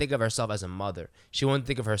 she won't think of herself as a mother, she won't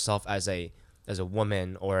think of herself as a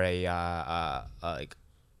woman or a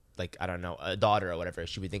like I don't know, a daughter or whatever.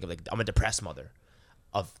 She would think of like, I'm a depressed mother,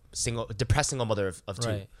 depressed single mother of 2.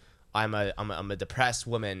 Right. I'm a depressed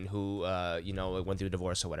woman who went through a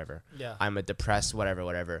divorce or whatever. Yeah. I'm a depressed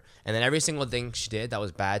whatever. And then every single thing she did that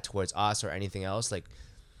was bad towards us or anything else, like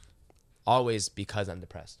always because I'm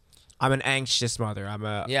depressed. I'm an anxious mother. I'm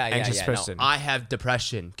a anxious person. No, I have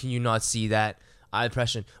depression. Can you not see that? I have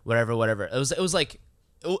depression. Whatever. It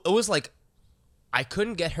was like I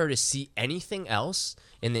couldn't get her to see anything else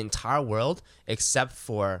in the entire world except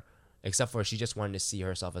for she just wanted to see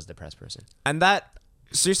herself as a depressed person. And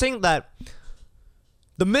so you're saying that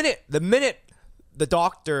the minute the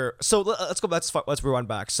doctor, so let's rewind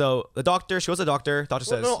back. So the doctor, she was a doctor. Doctor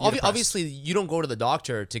says, obviously you don't go to the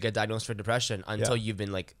doctor to get diagnosed for depression until you've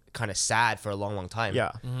been like kind of sad for a long time.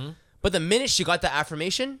 Yeah. Mm-hmm. But the minute she got the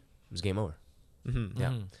affirmation, it was game over. Mm-hmm.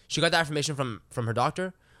 Yeah. She got the affirmation from her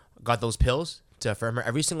doctor, got those pills to affirm her.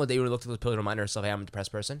 Every single day we looked at those pills to remind herself, hey, I'm a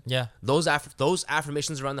depressed person. Yeah. Those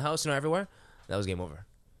affirmations around the house, everywhere, that was game over.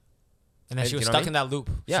 And then she was stuck in that loop.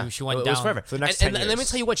 Yeah, she went it down was forever. for the next 10 and let me years.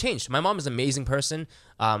 tell you what changed. My mom is an amazing person.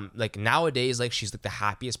 Like nowadays, like she's like the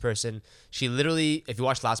happiest person. She literally, if you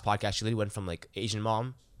watched the last podcast, she literally went from like Asian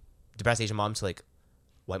mom, depressed Asian mom to like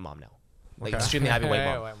white mom now, like extremely happy white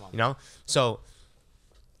mom. White mom. You know, so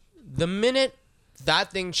the minute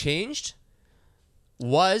that thing changed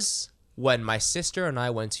was when my sister and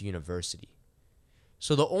I went to university.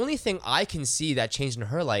 So the only thing I can see that changed in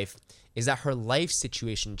her life is that her life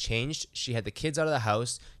situation changed. She had the kids out of the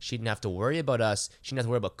house. She didn't have to worry about us. She didn't have to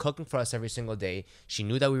worry about cooking for us every single day. She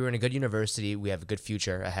knew that we were in a good university. We have a good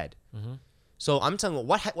future ahead. Mm-hmm. So I'm telling you,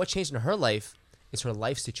 what changed in her life is her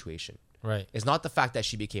life situation. Right. It's not the fact that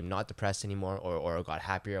she became not depressed anymore or got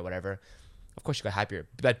happier or whatever. Of course she got happier.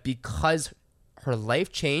 But because her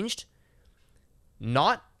life changed,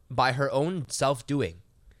 not by her own self-doing,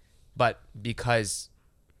 but because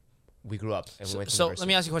we grew up and we went to So university. let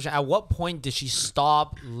me ask you a question. At what point did she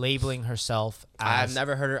stop labeling herself as... I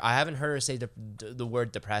haven't heard her say the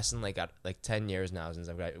word depressed in like 10 years now since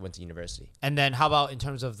I went to university. And then how about in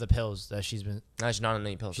terms of the pills that she's been... No, she's not on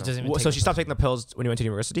any pills. She no. doesn't even So take she the stopped pills. taking the pills when you went to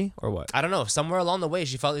university, or what? I don't know. Somewhere along the way,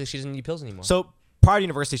 she felt like she doesn't need pills anymore. So prior to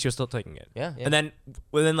university, she was still taking it. Yeah. And then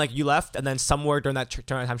like you left, and then somewhere during that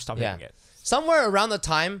time, she stopped taking it. Somewhere around the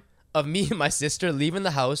time of me and my sister leaving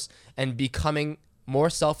the house and becoming more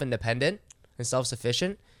self-independent and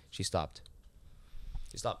self-sufficient, she stopped.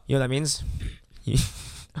 She stopped. You know what that means?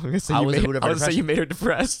 I'm gonna say I you was the made, root of I her was gonna say you made her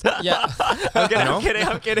depressed. Yeah.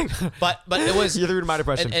 I'm kidding. But it was You're the root of my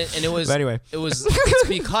depression. and it was But anyway. it's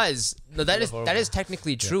because that is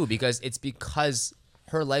technically true because it's because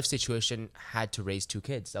her life situation had to raise 2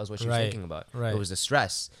 kids. That was what she was Right, thinking about. right. It was the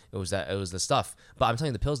stress. It was the stuff. But I'm telling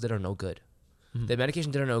you, the pills did her no good. The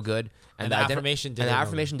medication did her no good, And the affirmation did and her the no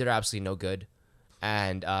affirmation did her absolutely no good,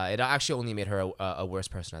 and it actually only made her a worse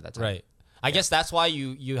person at that time. Right. I guess that's why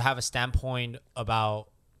you have a standpoint about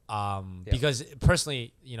because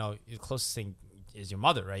personally, the closest thing is your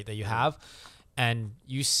mother, right? That you have, and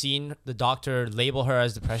you seen the doctor label her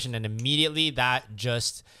as depression, and immediately that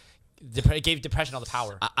just gave depression all the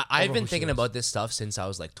power. I've over been who she thinking was. about this stuff since I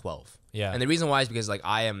was like 12. Yeah. And the reason why is because like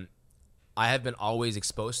I have been always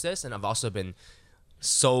exposed to this, and I've also been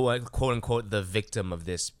so quote unquote the victim of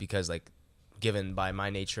this because like given by my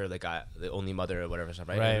nature like the only mother or whatever stuff,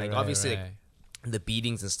 right? Right, And, like right, obviously right. like, the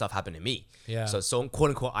beatings and stuff happen to me. Yeah. So quote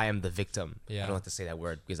unquote I am the victim. Yeah. I don't like to say that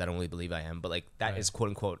word because I don't really believe I am, but like that Right. is quote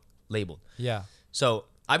unquote labeled. Yeah. So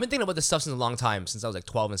I've been thinking about this stuff since a long time, since I was like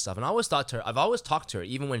 12 and stuff. And I've always talked to her,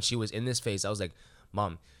 even when she was in this phase. I was like,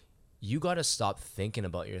 Mom, you got to stop thinking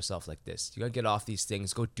about yourself like this. You got to get off these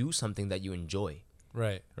things. Go do something that you enjoy,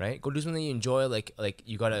 Right. right? Go do something you enjoy. Like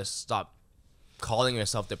you got to stop calling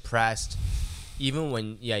yourself depressed. Even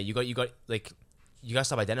when, you got to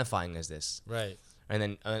stop identifying as this. Right.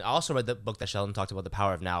 And I also read the book that Sheldon talked about, The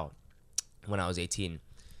Power of Now, when I was 18.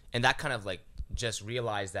 And that kind of like just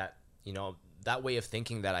realized that, that way of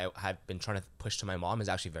thinking that I have been trying to push to my mom is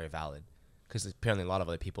actually very valid. Because apparently a lot of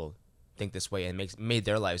other people think this way and made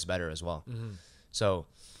their lives better as well. Mm-hmm. So,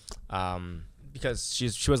 Because she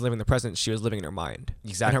was living the present, she was living in her mind.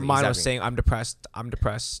 Exactly, And her mind was exactly. saying, I'm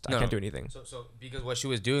depressed, I No. can't do anything. So because what she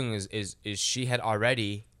was doing is she had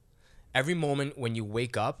already, every moment when you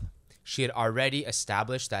wake up, she had already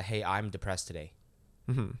established that, hey, I'm depressed today.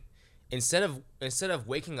 Mm-hmm. Instead of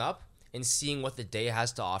waking up and seeing what the day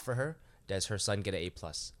has to offer her, does her son get an A+?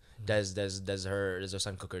 Does her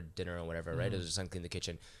son cook her dinner or whatever, right? Does her son clean the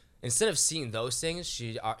kitchen? Instead of seeing those things,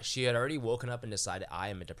 she had already woken up and decided, I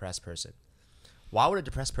am a depressed person. Why would a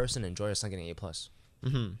depressed person enjoy her son getting an A+?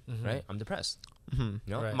 right? I'm depressed. You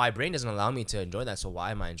know, Right. my brain doesn't allow me to enjoy that. So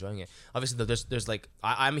why am I enjoying it? Obviously, there's like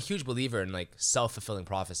I'm a huge believer in like self-fulfilling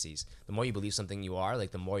prophecies. The more you believe something you are,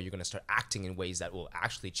 like the more you're gonna start acting in ways that will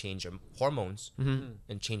actually change your hormones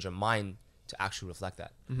and change your mind to actually reflect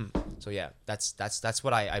that. So yeah, that's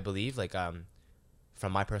what I believe. Like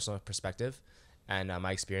from my personal perspective and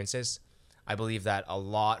my experiences, I believe that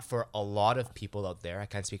for a lot of people out there, I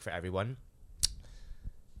can't speak for everyone,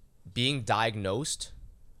 being diagnosed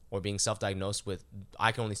or being self-diagnosed with,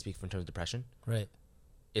 I can only speak in terms of depression, Right.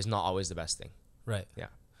 is not always the best thing. Right. Yeah.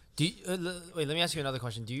 Do you, wait, let me ask you another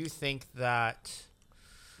question. Do you think that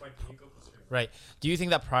right? Do you think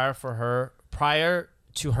that prior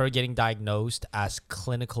to her getting diagnosed as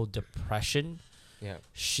clinical depression, Yeah.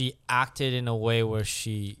 she acted in a way where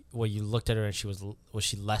you looked at her and was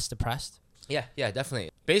she less depressed? Yeah,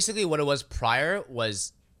 definitely. Basically, what it was prior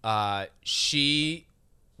was she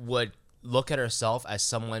would look at herself as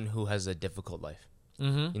someone who has a difficult life.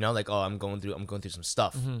 You know, like, oh, I'm going through some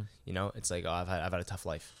stuff. You know, it's like, oh, I've had a tough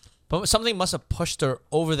life. But something must have pushed her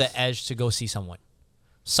over the edge to go see someone.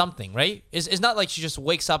 Something, right? It's not like she just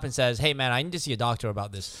wakes up and says, "Hey, man, I need to see a doctor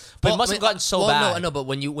about this." But it must have gotten so bad. No, but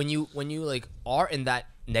when you like are in that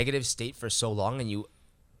negative state for so long and you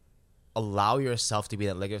allow yourself to be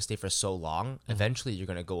in that negative state for so long, eventually you're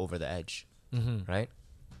gonna go over the edge, right?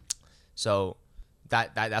 So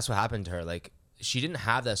that's what happened to her. Like, she didn't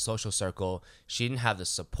have that social circle. She didn't have the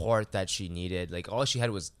support that she needed. Like, all she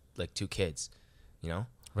had was like 2 kids, you know?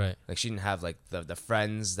 Right. Like, she didn't have like the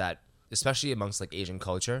friends that, especially amongst like Asian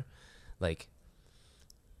culture, like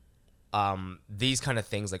these kind of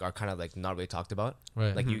things like are kind of like not really talked about.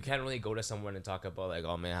 Right. Like, you can't really go to someone and talk about like,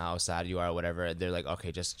 oh man, how sad you are or whatever. And they're like,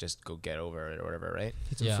 okay, just go get over it or whatever, right?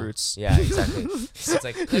 Eat some Yeah. fruits. Yeah, exactly. It's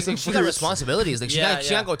like she got responsibilities. Like, she Yeah,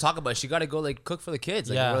 can't go talk about it. She got to go like cook for the kids.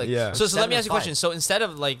 Like, Yeah. we're, like, Yeah. So let me 7 ask you a to 5. question. So instead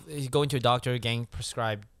of like going to a doctor, getting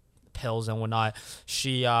prescribed pills and whatnot,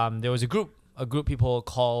 she there was a group of people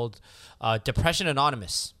called Depression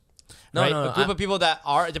Anonymous. No, right? no, a group of people that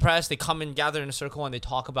are depressed. They come and gather in a circle and they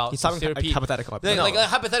talk about He's talking therapy. hypothetical. Like a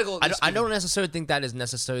hypothetical. I don't necessarily think that is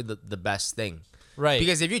necessarily the best thing. Right.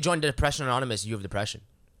 Because if you join Depression Anonymous, you have depression.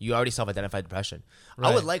 You already self-identified depression. I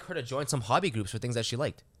Right. would like her to join some hobby groups for things that she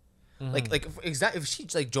liked. Like if she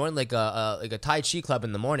like joined like a Tai Chi club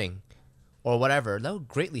in the morning, or whatever, that would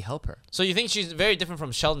greatly help her. So you think she's very different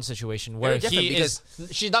from Sheldon's situation, where Very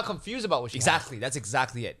different she's not confused about what she has. Exactly. That's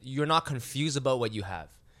exactly it. You're not confused about what you have.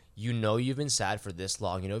 You know you've been sad for this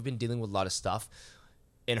long. You know you've been dealing with a lot of stuff.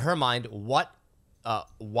 In her mind, why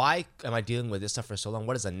am I dealing with this stuff for so long?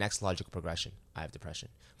 What is the next logical progression? I have depression.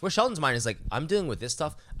 For Sheldon's mind is like, I'm dealing with this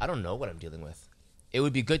stuff. I don't know what I'm dealing with. It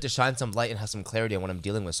would be good to shine some light and have some clarity on what I'm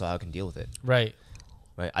dealing with so I can deal with it. Right.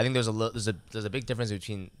 Right. I think there's a big difference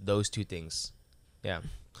between those two things. Yeah.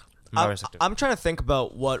 From my perspective. I'm trying to think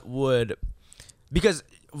about what would, because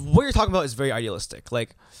what you're talking about is very idealistic.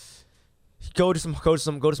 Like, go to some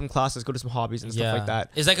classes, go to some hobbies and stuff like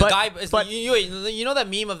that. It's like But- a guy. but You know that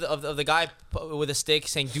meme of the guy with a stick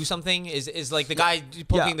saying "do something" is like the guy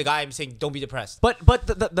poking Yeah. the guy and saying "don't be depressed." But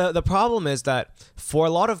the problem is that for a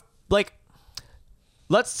lot of, like,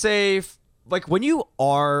 let's say like when you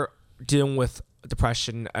are dealing with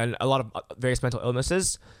depression and a lot of various mental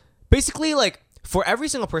illnesses, basically, like, for every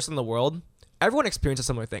single person in the world, everyone experiences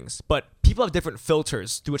similar things, but people have different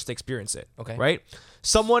filters through which they experience it. Okay. Right?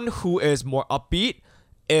 Someone who is more upbeat,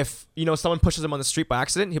 if, you know, someone pushes him on the street by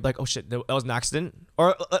accident, he'd be like, oh shit, that was an accident.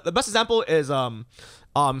 Or the best example is some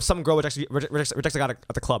girl rejects a guy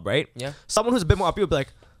at the club, right? Yeah. Someone who's a bit more upbeat would be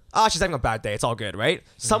like, she's having a bad day, it's all good, right?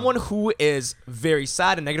 Someone who is very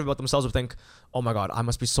sad and negative about themselves would think, oh my god, I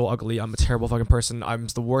must be so ugly, I'm a terrible fucking person, I'm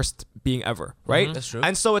the worst being ever, right? That's true.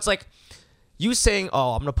 And so it's like, you saying,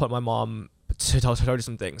 oh, I'm gonna put my mom to tell her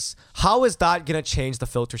some things. How is that gonna change the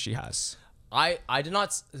filter she has? I did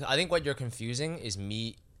not. I think what you're confusing is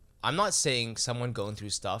me. I'm not saying someone going through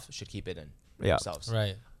stuff should keep it in Yeah. themselves.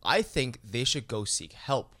 Right. I think they should go seek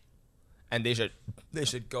help, and they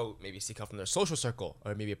should go maybe seek help from their social circle,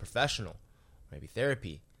 or maybe a professional, or maybe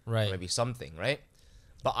therapy, Right. or maybe something, right?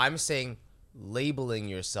 But I'm saying labeling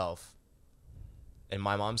yourself, in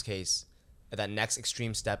my mom's case, at that next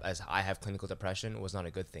extreme step as I have clinical depression was not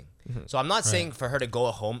a good thing. So I'm not saying for her to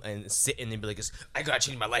go home and sit and be like, I gotta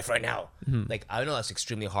change my life right now. Like, I know that's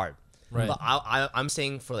extremely hard. Right. But I'm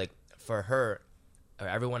saying for her or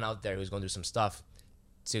everyone out there who's going through some stuff,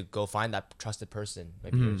 to go find that trusted person,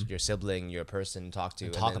 maybe your sibling, your person to talk to,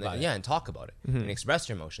 and talk about it. Yeah, and talk about it and express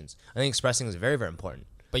your emotions. I think expressing is very, very important.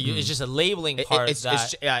 But it's just a labeling part.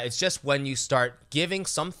 It's just when you start giving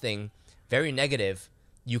something very negative,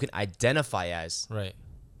 you can identify as right.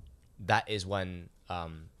 that is when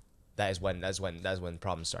that's when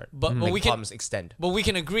problems start. But like we can problems extend. but we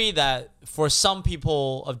can agree that for some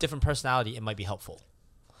people of different personality, it might be helpful.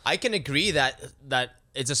 I can agree that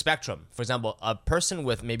it's a spectrum. For example, a person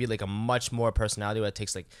with maybe like a much more personality where it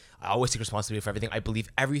takes like, I always take responsibility for everything. I believe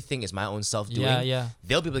everything is my own self doing. Yeah.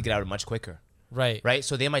 They'll be able to get out of it much quicker. Right. Right.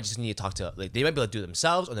 So they might just need to talk to, like, they might be able to do it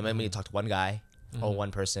themselves, or they might need to talk to one guy or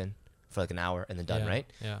one person for like an hour and then done. Yeah. Right.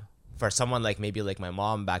 Yeah. For someone like maybe like my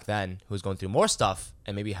mom back then, who was going through more stuff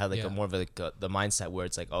and maybe had like Yeah. a more of like the mindset where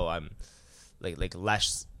it's like, oh, I'm like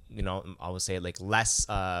less, I would say like less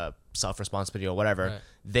self responsibility or whatever. Right.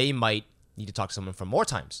 They might need to talk to someone for more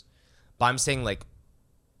times. But I'm saying like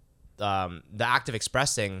the act of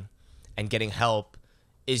expressing and getting help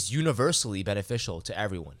is universally beneficial to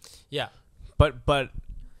everyone. Yeah.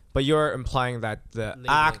 But you're implying that the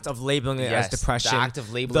act of labeling it Yes, as the depression, act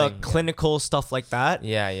of labeling, the yeah. clinical stuff like that,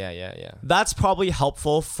 Yeah. that's probably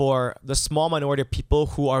helpful for the small minority of people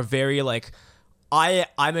who are very like,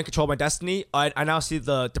 I'm in control of my destiny. I now see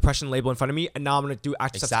the depression label in front of me, and now I'm gonna do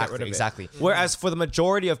action steps to get rid of Exactly. it. Whereas for the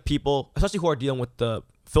majority of people, especially who are dealing with the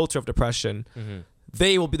filter of depression,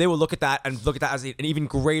 they will look at that as an even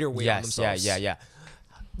greater weight on Yes. themselves. Yeah.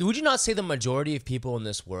 Would you not say the majority of people in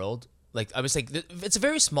this world, like I was like, it's a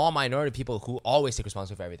very small minority of people who always take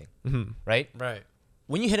responsibility for everything, right? Right.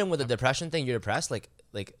 When you hit them with a depression thing, you're depressed. Like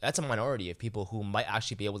that's a minority of people who might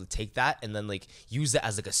actually be able to take that and then like use that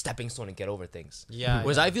as like a stepping stone and get over things. Yeah,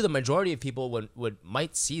 Whereas yeah. I feel the majority of people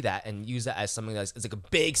might see that and use that as something that's like a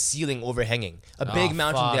big ceiling overhanging, a big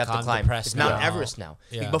mountain they fuck, have to I'm climb. depressed It's Mount now. Everest now.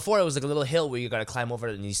 Yeah. Like, before it was like a little hill where you gotta climb over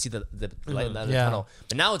it and you see the light in the Yeah. tunnel.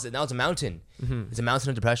 But now it's a mountain. It's a mountain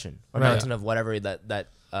of depression or Right. mountain of whatever that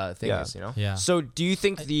thing Yeah. is. Yeah. So do you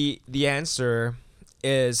think the answer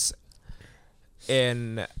is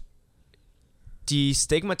in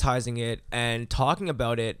destigmatizing it and talking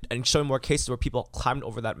about it and showing more cases where people climbed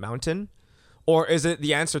over that mountain? Or is it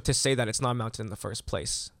the answer to say that it's not a mountain in the first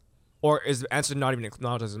place? Or is the answer not even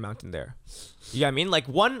acknowledged as a mountain there? You know what I mean? Like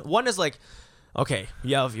one is like, okay,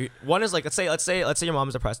 yeah, one is like, let's say your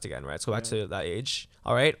mom's depressed again, right? Let's go back to that age.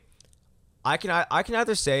 All right. I can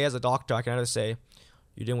either say, as a doctor,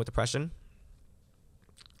 you're dealing with depression.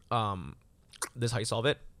 This is how you solve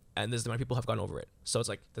it, and this is the amount of people have gone over it. So it's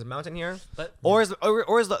like there's a mountain here, or is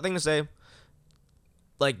the thing to say,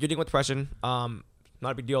 like, you're dealing with depression.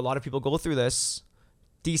 Not a big deal. A lot of people go through this.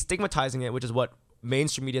 Destigmatizing it, which is what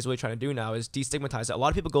mainstream media is really trying to do now, is destigmatize it. A lot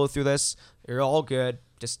of people go through this. You're all good.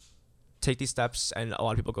 Just take these steps, and a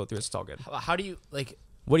lot of people go through this. It's all good. How do you like?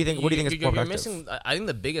 What do you think? What do you think is more you're productive? missing? I think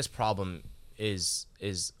the biggest problem is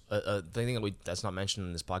the thing that's not mentioned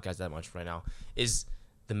in this podcast that much right now is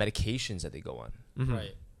the medications that they go on.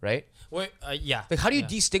 Right. Right? Wait. Yeah. Like, how do you Yeah.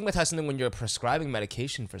 destigmatize something when you're prescribing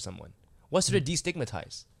medication for someone? What's there to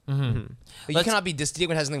destigmatize? Like, you Let's- cannot be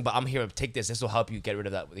destigmatizing something, but I'm here to take this. This will help you get rid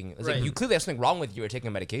of that thing. It's Right. like you clearly have something wrong with you or taking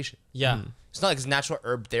a medication. Yeah. It's not like it's natural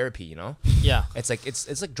herb therapy, you know? Yeah. It's like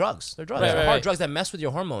it's like drugs. They're drugs. Right, They're right, hard right. drugs that mess with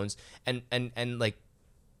your hormones and like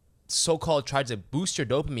so-called try to boost your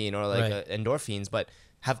dopamine or like Right. endorphins, but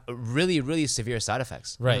have really really severe side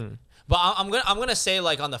effects. Right. But I'm gonna say,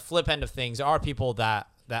 like, on the flip end of things, there are people that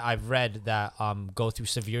I've read that go through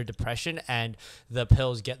severe depression and the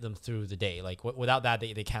pills get them through the day. Like without that,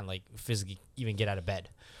 they can't like physically even get out of bed,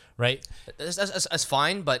 right? That's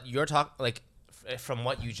fine, but you're talking like from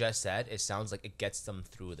what you just said, it sounds like it gets them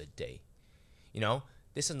through the day. You know,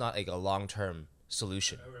 this is not like a long-term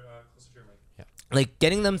solution. Like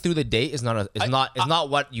getting them through the day is not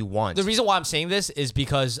what you want. The reason why I'm saying this is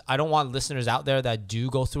because I don't want listeners out there that do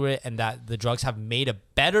go through it and that the drugs have made a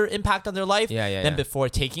better impact on their life than before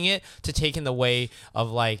taking it, to take in the way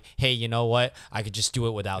of like, hey, you know what? I could just do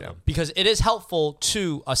it without them, because it is helpful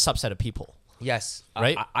to a subset of people. Yes,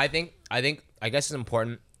 Right? I guess it's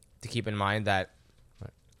important to keep in mind that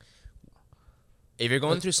if you're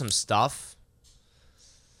going through some stuff,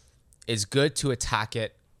 it's good to attack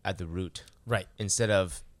it at the root. Right. Instead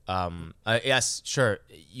of yes, sure,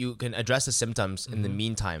 you can address the symptoms in the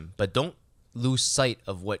meantime, but don't lose sight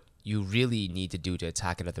of what you really need to do to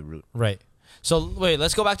attack it at the root. Right. So wait,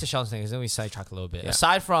 let's go back to Sheldon's thing, because then we sidetrack a little bit. Yeah.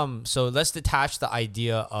 Aside from, so let's detach the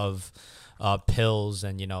idea of pills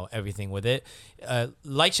and, you know, everything with it.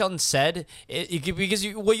 Like Sheldon said, because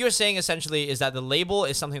what you're saying essentially is that the label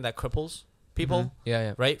is something that cripples people.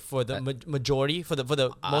 Yeah. Right. For the majority, for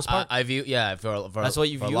the most part. I view for That's what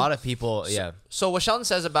you for view? a lot of people. So what Sheldon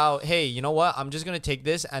says about, hey, you know what? I'm just gonna take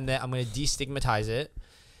this and then I'm gonna destigmatize it.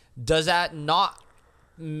 Does that not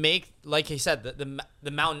make, like he said,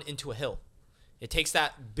 the mountain into a hill? It takes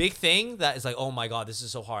that big thing that is like, oh my god, this is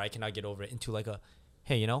so hard, I cannot get over it, into like a,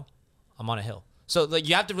 hey, you know, I'm on a hill. So like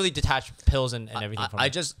you have to really detach pills and everything from I it.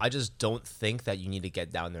 just don't think that you need to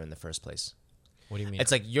get down there in the first place. What do you mean?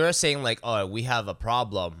 It's like you're saying like, oh, we have a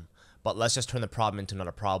problem, but let's just turn the problem into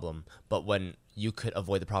another problem. But when you could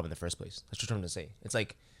avoid the problem in the first place, that's what I'm trying to say. It's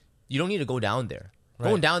like you don't need to go down there. Right.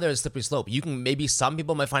 Going down there is a slippery slope. You can maybe some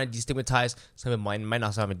people might find it destigmatized. Some people might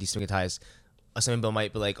not find it destigmatized. Some people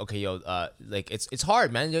might be like, okay, like it's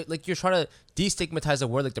hard, man. You're trying to destigmatize a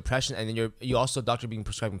word like depression, and then you also doctor being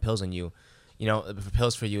prescribing pills on you,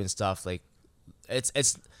 pills for you and stuff. Like,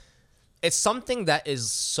 it's something that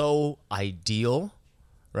is so ideal,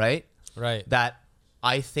 right? right. That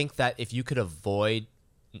I think that if you could avoid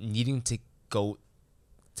needing to go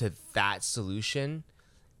to that solution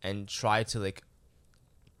and try to like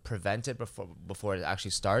prevent it before it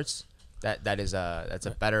actually starts, that's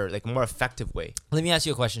a better, like, more effective way. Let me ask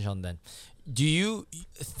you a question, Sheldon. Then, do you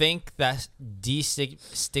think that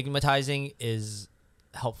destigmatizing is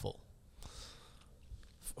helpful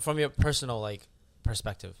from your personal like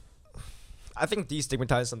perspective? I think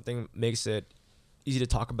destigmatize something makes it easy to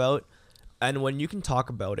talk about, and when you can talk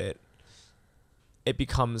about it, it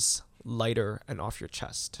becomes lighter and off your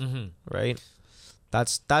chest, right?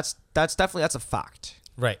 That's definitely a fact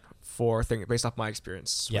Right. for thing based off my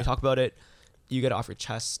experience. When Yeah. you talk about it, you get it off your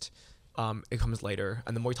chest. It comes lighter,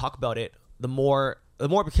 and the more you talk about it, the more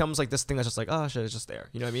it becomes like this thing that's just like, oh shit, it's just there.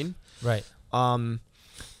 You know what I mean? Right.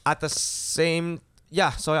 At the same,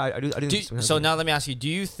 yeah. So I do. So now let me ask you: do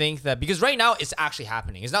you think that because right now it's actually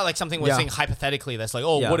happening? It's not like something we're Yeah. saying hypothetically. That's like,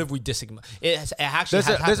 oh, Yeah. what if we destigmatize? It actually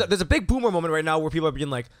has happened. there's a big boomer moment right now where people are being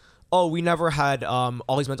like, oh, we never had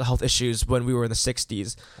all these mental health issues when we were in the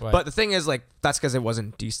 60s. Right. But the thing is, like, that's because it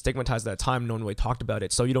wasn't destigmatized at that time. No one really talked about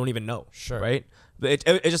it, so you don't even know. Sure. Right? But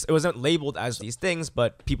it wasn't labeled as these things,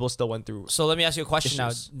 but people still went through. So let me ask you a question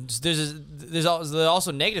Issues. now. There's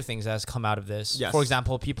also negative things that has come out of this. Yes. For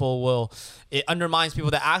example, it undermines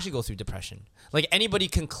people that actually go through depression. Like anybody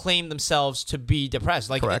can claim themselves to be depressed.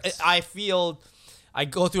 Like Correct. I feel I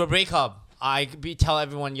go through a breakup. Tell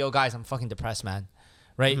everyone, yo guys, I'm fucking depressed, man.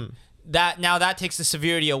 Right? That takes the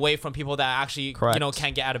severity away from people that actually Correct.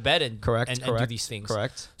 can't get out of bed and do these things.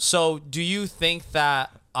 Correct. So do you think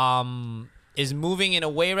that is moving in a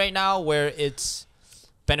way right now where it's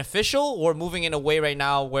beneficial, or moving in a way right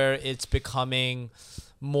now where it's becoming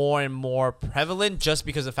more and more prevalent just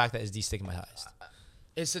because of the fact that it's destigmatized?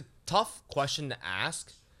 It's a tough question to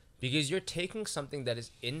ask because you're taking something that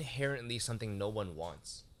is inherently something no one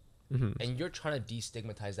wants, and you're trying to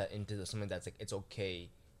destigmatize that into something that's like it's okay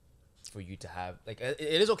for you to have. Like it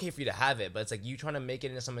is okay for you to have it, but it's like you trying to make it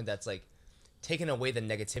into something that's like taking away the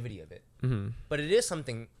negativity of it. But it is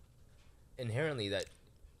something inherently that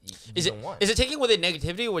you don't want. Is it taking away the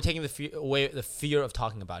negativity, or taking away the fear of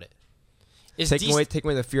talking about it? Taking away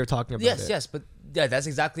the fear of talking about it. Yes, but yeah, that's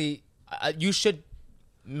exactly. You should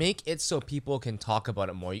make it so people can talk about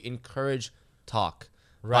it more. You encourage talk.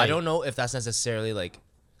 Right. I don't know if that's necessarily like.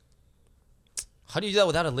 How do you do that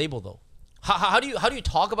without a label, though? How do you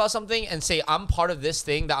talk about something and say I'm part of this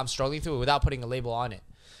thing that I'm struggling through without putting a label on it?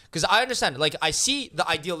 Because I understand, like, I see the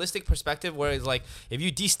idealistic perspective where it's like, if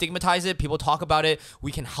you destigmatize it, people talk about it,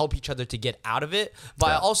 we can help each other to get out of it. But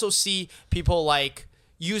I also see people, like,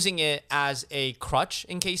 using it as a crutch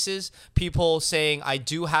in cases. People saying, I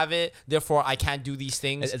do have it, therefore I can't do these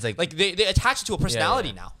things. It's like they attach it to a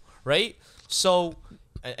personality now, right? So...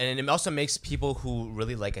 And it also makes people who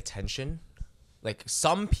really like attention, like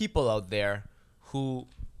some people out there who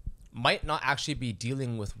might not actually be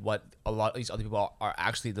dealing with what a lot of these other people are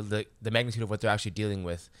actually, the magnitude of what they're actually dealing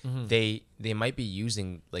with. They might be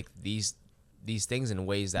using like these things in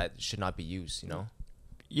ways that should not be used,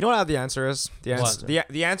 You know what the answer is?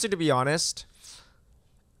 The answer, to be honest,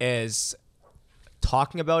 is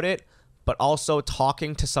talking about it, but also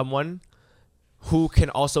talking to someone who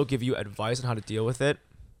can also give you advice on how to deal with it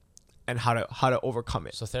and how to overcome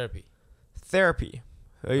it. So therapy.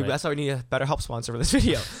 Right. That's why we need a better help sponsor for this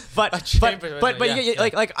video. But Yeah.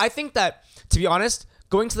 like I think that, to be honest,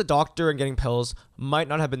 going to the doctor and getting pills might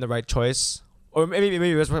not have been the right choice, or maybe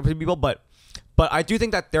it was for people. But I do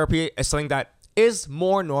think that therapy is something that is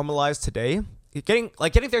more normalized today. Getting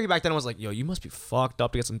therapy back then was like, yo, you must be fucked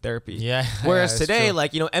up to get some therapy. Yeah. Whereas Yeah, today, true.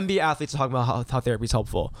 like, NBA athletes are talking about how therapy is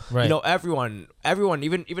helpful. Right. Everyone,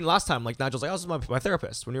 even last time, like, Nigel's like, oh, this is my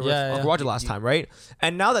therapist when we were Yeah, with yeah. Roger last time, right?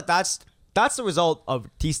 And now that's the result of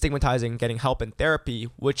destigmatizing getting help in therapy,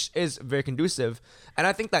 which is very conducive. And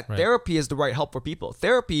I think that therapy is the right help for people.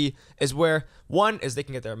 Therapy is where, one, is they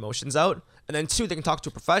can get their emotions out, and then two, they can talk to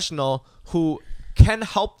a professional who can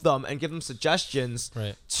help them and give them suggestions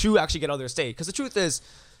to actually get out of their state. Because the truth is,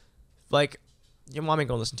 like, your mom ain't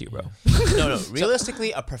gonna listen to you, bro. No.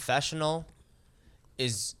 Realistically, a professional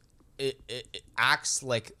is it acts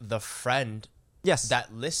like the friend Yes. that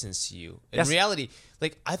listens to you. In Yes. reality,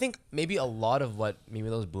 like I think maybe a lot of what maybe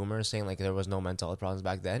those boomers saying like there was no mental health problems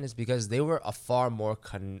back then is because they were a far more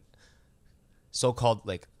so-called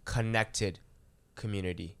like connected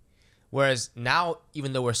community. Whereas now,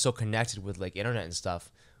 even though we're so connected with like internet and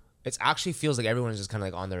stuff, it actually feels like everyone is just kind of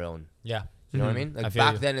like on their own. Yeah, You know what I mean? I Like feel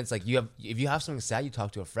back you. then, it's like if you have something sad, you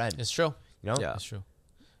talk to a friend. it's true. You know? Yeah. It's true.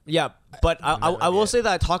 Yeah, but I will idea. say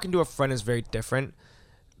that talking to a friend is very different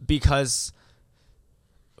because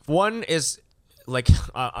one is like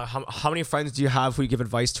how many friends do you have who you give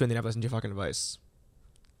advice to and they never listen to your fucking advice?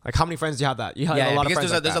 Like how many friends do you have that? You have a lot of because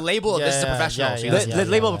friends. there's a label. Yeah, this is a yeah, professional. yeah, so yeah, you The, listen the to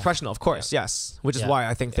label them. of professional, of course, yes, which is Yeah. why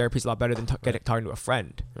I think therapy is a lot better than talking to a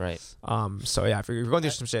friend. Right. So yeah, if you're going through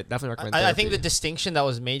some shit, definitely recommend. I think the therapy. distinction that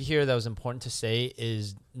was made here that was important to say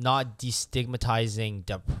is not destigmatizing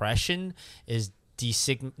depression, is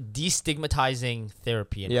destigmatizing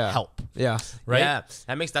therapy and Yeah. help. Yeah, Right? Yeah.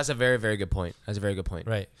 That's a very, very good point. That's a very good point.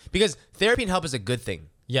 Right. Because therapy and help is a good thing.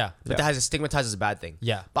 Yeah. But that has a stigmatized as a bad thing.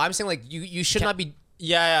 Yeah. But I'm saying like you should not be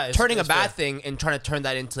Yeah. It's, turning it's a bad fair. thing and trying to turn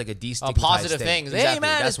that into like a A destigmatized positive thing. things. Exactly. Hey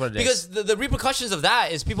man, That's what it is. because the repercussions of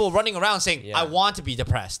that is people running around saying, Yeah. "I want to be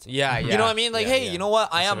depressed." Yeah, You yeah. know what I mean? Like, Yeah, hey, yeah. you know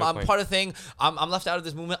what? That's a good I'm point. part of the thing. I'm left out of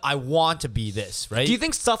this movement. I want to be this, right? do you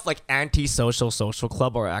think stuff like anti-social social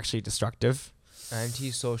club are actually destructive?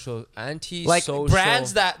 Anti-social Like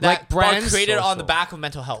brands that like are brands created on the social. back of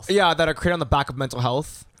mental health? Yeah, that are created on the back of mental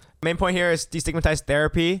health. Main point here is destigmatize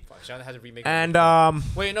therapy Sean had to remake and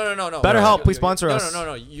Wait, no. BetterHelp, please sponsor us.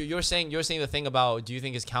 No. You're saying the thing about do you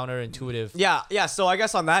think is counterintuitive? yeah. So I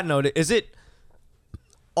guess on that note,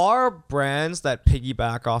 are brands that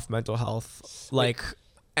piggyback off mental health like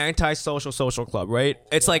anti-social social club, right?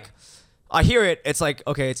 It's like I hear it. It's like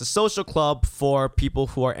okay, it's a social club for people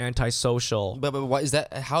who are antisocial. But what is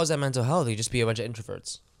that? How is that mental health? You just be a bunch of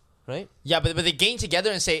introverts, right? Yeah, but they gain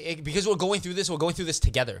together and say because we're going through this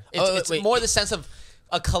together. It's wait. more the sense of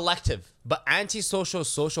a collective. But anti-social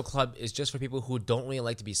social club is just for people who don't really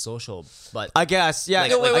like to be social. But I guess, yeah.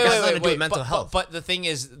 Like, No, wait, like, wait, that's wait, nothing wait, to do with wait. mental But- health. But the thing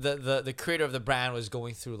is, the creator of the brand was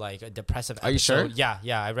going through like a depressive episode. Are you sure?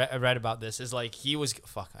 Yeah. I read about this. It's like he was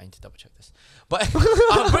fuck. I need to double check this. But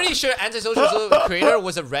I'm pretty sure Antisocial creator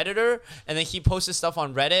was a Redditor, and then he posted stuff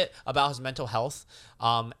on Reddit about his mental health.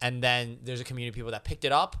 And then there's a community of people that picked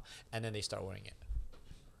it up, and then they start wearing it.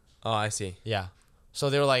 oh, I see. Yeah. So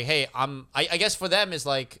they were like, hey, I guess for them is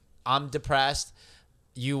like, I'm depressed.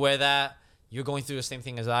 You wear that. You're going through the same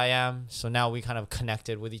thing as I am. So now we kind of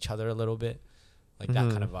connected with each other a little bit. Like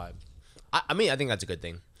that kind of vibe. I mean, I think that's a good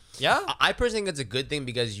thing. Yeah? I personally think it's a good thing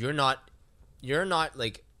because you're not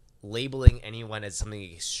like labeling anyone as something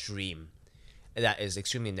extreme that is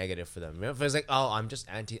extremely negative for them. You know, if it's like, oh, I'm just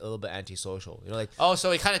a little bit antisocial. You know, like Oh,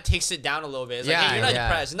 so it kind of takes it down a little bit. It's like, Yeah, hey, you're not yeah.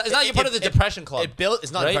 depressed. It's not you're part of the depression club.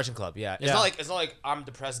 It's not right? a depression club. Yeah, it's Yeah. not like I'm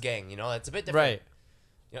depressed gang. You know, it's a bit different. Right.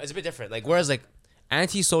 You know, it's a bit different. Like whereas like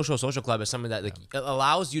anti-social social club is something that like it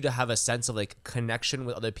allows you to have a sense of like connection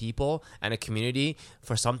with other people and a community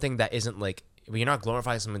for something that isn't like you're not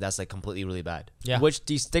glorifying something that's like completely really bad. Yeah. Which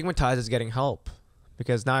destigmatizes getting help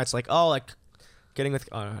because now it's like like getting with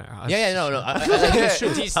No. I think it's true.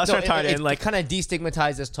 I was trying to tie it in, like kind of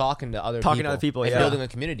destigmatizes talking to other Talking to other people, and yeah. building a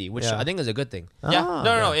community, which Yeah. I think is a good thing. Yeah, Ah,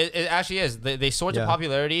 no. It actually is. They soared to Yeah.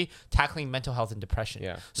 popularity tackling mental health and depression.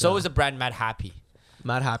 Yeah. So Yeah. is the brand Mad Happy.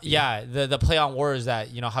 mad happy. Yeah, the play on words that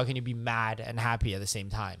how can you be mad and happy at the same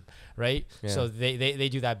time, right? Yeah. So they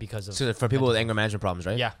do that because of So for people with anger management problems,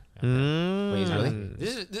 right? yeah. Wait,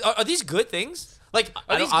 really? Are these good things? Like are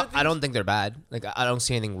I these don't. good things? I don't think they're bad. Like I don't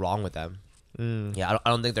see anything wrong with them. Yeah, I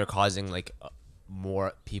don't think they're causing like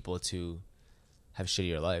more people to have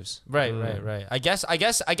shittier lives. Right. I guess at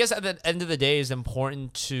the end of the day, it's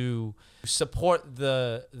important to support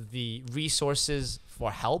the resources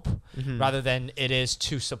for help rather than it is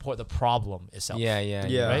to support the problem itself. Yeah.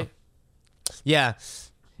 Right.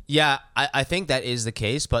 Yeah, I think that is the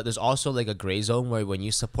case, but there's also like a gray zone where when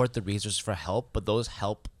you support the resources for help, but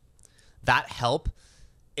that help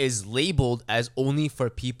is labeled as only for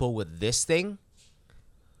people with this thing,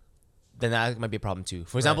 then that might be a problem too.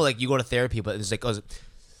 For example, like you go to therapy, but it's like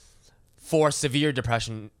for severe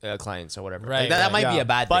depression clients or whatever. Right, Like, that might be a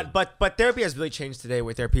bad thing. But therapy has really changed today.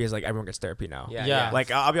 Where therapy is like everyone gets therapy now. Yeah.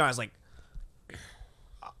 Like I'll be honest,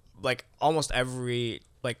 like almost every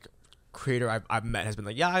like creator I've met has been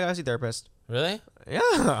like, yeah, I gotta see a therapist. Really?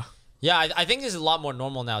 Yeah. Yeah, I think it's a lot more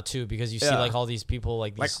normal now too because you see Yeah. like all these people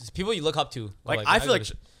like these people you look up to. Like, Like I feel like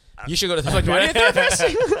you should go to like, therapy. do I need a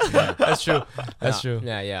therapist? That's true. That's No, true.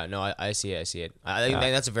 Yeah. No, I see it. I think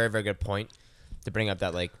that's a very, very good point to bring up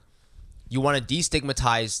that like you want to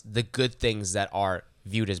destigmatize the good things that are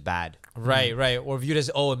viewed as bad. Right, or viewed as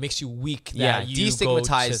it makes you weak. That Yeah, you go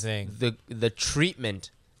to destigmatize thing. the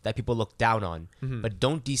treatment that people look down on, but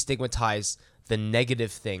don't destigmatize the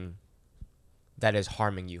negative thing that is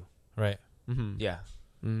harming you. Right. Yeah,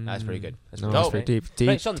 that's pretty good. That's No, pretty that's good. pretty deep.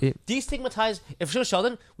 Right, Sheldon, destigmatize. If you're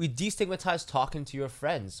Sheldon, we destigmatize talking to your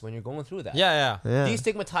friends when you're going through that. Yeah. Yeah.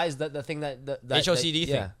 Destigmatize the thing that HOCD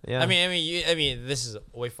thing. Yeah. I mean, this is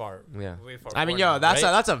way far. Yeah. Way far. I mean, forward yo, now, that's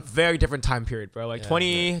right? that's a very different time period, bro. Like Yeah.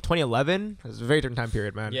 2011 is a very different time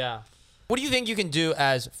period, man. Yeah. What do you think you can do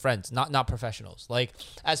as friends, not professionals? Like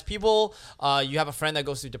as people, you have a friend that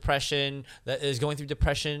goes through depression, that is going through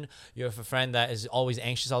depression. You have a friend that is always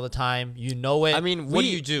anxious all the time. You know it. I mean, what do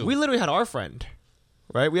you do? We literally had our friend,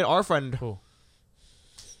 right? We had our friend. Who?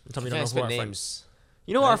 Tell me you don't You know can't who spit our friend. names.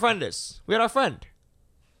 You know who our friend is? We had our friend.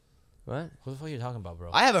 What? Who the fuck are you talking about,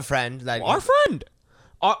 bro? I have a friend that Our friend.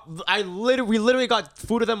 We literally got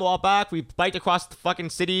food with him a while back. We biked across the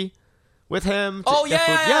fucking city with him. to get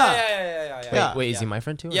food. Yeah. Wait, is he my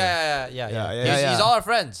friend too? or- Yeah. Yeah. He's all our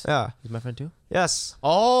friends. Yeah. He's my friend too. Yes.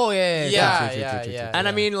 Oh yeah. Yeah. And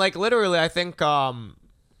I mean, like literally, I think. I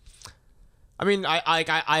mean,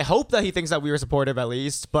 I hope that he thinks that we were supportive at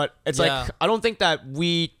least, but it's Yeah. like I don't think that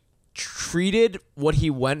we treated what he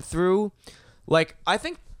went through. Like I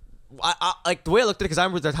think, I like the way I looked at it, because I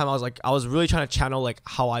remember at the time I was really trying to channel like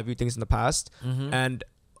how I view things in the past, and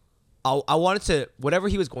I wanted to, whatever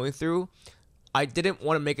he was going through, I didn't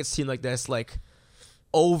want to make it seem like this like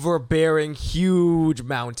overbearing huge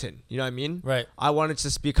mountain. You know what I mean? Right. I wanted to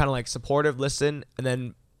just be kind of like supportive, listen, and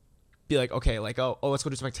then be like, okay, like oh, let's go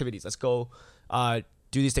do some activities. Let's go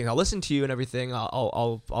do these things. I'll listen to you and everything.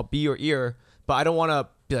 I'll be your ear, but I don't want to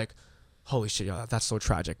be like, holy shit, yo, that's so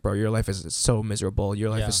tragic, bro. Your life is so miserable. Your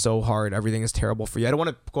life Yeah. is so hard. Everything is terrible for you. I don't want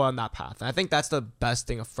to go on that path. And I think that's the best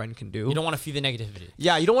thing a friend can do. You don't want to feed the negativity.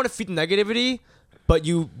 Yeah, you don't want to feed the negativity, but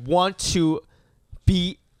you want to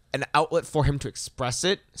be an outlet for him to express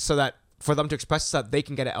it, so that for them to express it so that they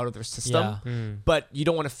can get it out of their system. Yeah. But you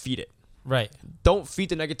don't want to feed it. Right. Don't feed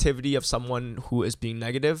the negativity of someone who is being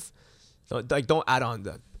negative. Like don't add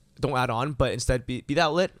on, but instead be the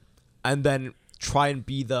outlet, and then try and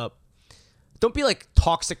be the. Don't be like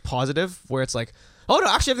toxic positive where it's like, oh no,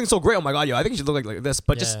 actually everything's so great. Oh my god, yo, I think you should look like this.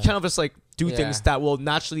 But just Yeah. kind of just like do Yeah. things that will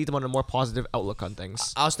naturally lead them on a more positive outlook on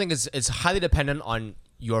things. I also think it's highly dependent on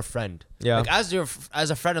your friend. Yeah. Like as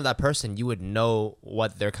a friend of that person, you would know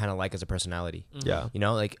what they're kind of like as a personality. Yeah. You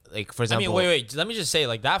know, like for I example. mean, wait. Let me just say,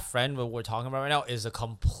 like that friend what we're talking about right now is a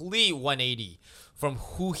complete 180 from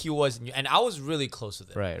who he was, and I was really close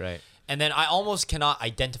with it. Right. And then I almost cannot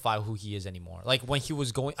identify who he is anymore. Like when he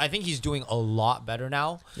was going, I think he's doing a lot better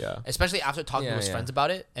now. Yeah. Especially after talking to Yeah, his yeah. friends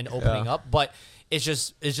about it and opening Yeah. up. But it's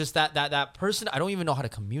just that person. I don't even know how to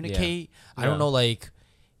communicate. I don't Yeah. know. Like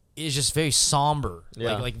it's just very somber.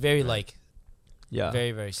 Yeah. Like very like Yeah.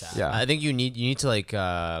 very very sad. Yeah. I think you need to like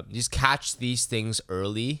just catch these things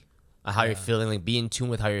early, how you're feeling, like be in tune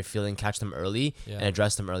with how you're feeling, catch them early, Yeah. and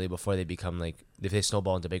address them early before they become like if they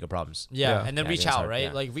snowball into bigger problems. Yeah. Yeah. And then Yeah, I reach think that's out, hard, right?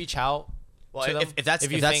 yeah. Like reach out. Well, to them. if that's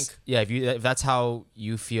if you that's, think if that's how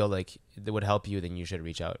you feel like it would help you, then you should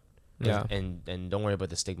reach out. Yeah. And don't worry about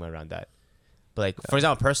the stigma around that. But like for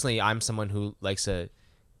example, personally, I'm someone who likes to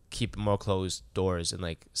keep more closed doors and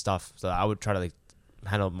like stuff. So I would try to like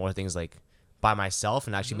handle more things like by myself,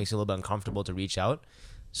 and actually makes it a little bit uncomfortable to reach out.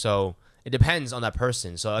 So it depends on that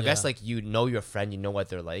person. So I guess Yeah. like you know your friend, you know what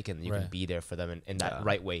they're like, and you can Right. be there for them in that Yeah.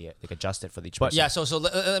 right way, like adjust it for each But- person. yeah, so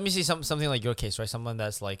let me see something like your case, right? Someone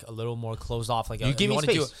that's like a little more closed off. Like You give me wanna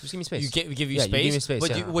space. do- Just give me space. We give you Yeah, space. you give me space,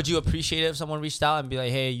 But yeah. would you appreciate it if someone reached out and be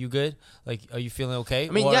like, "Hey, you good? Like, are you feeling okay?"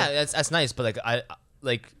 I mean, Or- yeah, that's nice, but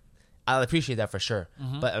I'll appreciate that for sure.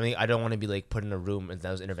 Mm-hmm. But I mean, I don't want to be like put in a room and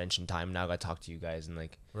that was intervention time. Now I got to talk to you guys and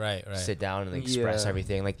like right. sit down and like, express Yeah.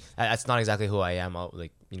 everything. Like that's not exactly who I am.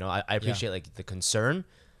 I appreciate like the concern,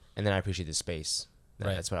 and then I appreciate the space.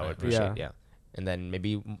 Right, That's what I would right. appreciate. Yeah. Yeah. And then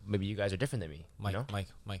maybe you guys are different than me. Mike, you know?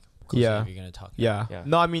 Mike. Yeah. If you're gonna talk. Yeah. Yeah.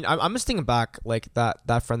 No, I mean, I'm just thinking back, like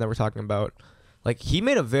that friend that we're talking about, like he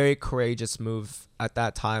made a very courageous move at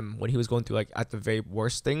that time when he was going through like at the very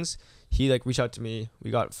worst things. He like reached out to me, we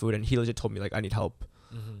got food, and he legit told me like I need help.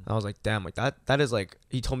 Mm-hmm. And I was like, damn, like that is like,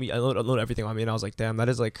 he told me I load everything on me, and I was like, damn, that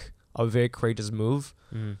is like a very courageous move.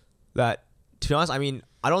 Mhm. That, to be honest, I mean,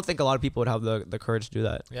 I don't think a lot of people would have the courage to do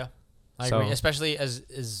that. Yeah. I So- agree, especially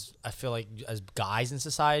as I feel like as guys in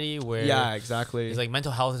society where Yeah, exactly. it's like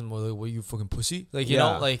mental health is more like, "What, you fucking pussy?" Like you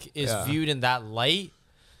Yeah. know, like is Yeah. viewed in that light.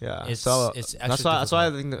 Yeah, It's- so it's that's extra why I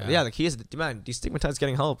difficult. think that, Yeah. yeah, the key is man, destigmatize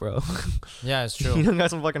getting help, bro. Yeah, it's You true. don't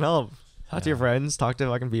got some fucking help. Talk to your Yeah. friends, talk to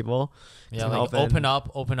fucking people. Yeah, some like help in. open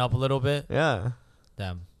up a little bit. Yeah,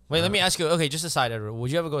 Damn. Wait, let me ask you. Okay, just a side, Edward.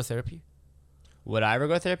 Would you ever go to therapy? Would I ever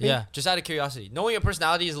go to therapy? Yeah, just out of curiosity. Knowing your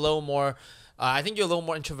personality is a little more, I think you're a little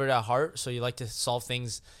more introverted at heart, so you like to solve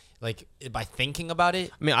things like by thinking about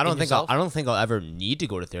it. I mean, I don't think yourself? I don't think I'll ever need to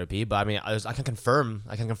go to therapy, but I mean, I can confirm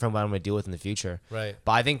what I'm going to deal with in the future. Right.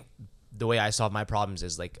 But I think the way I solve my problems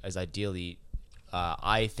is like as ideally,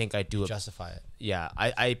 I think I do it. Justify it. Yeah,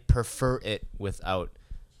 I prefer it without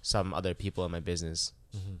some other people in my business.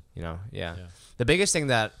 You know, yeah. The biggest thing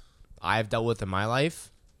that I've dealt with in my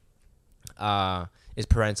life is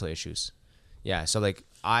parental issues. Yeah, so like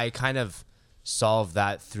I kind of solved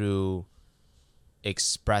that through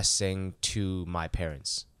expressing to my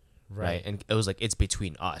parents, right? And it was like it's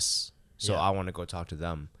between us, so I want to go talk to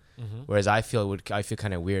them. Whereas I feel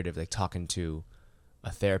kind of weird if like talking to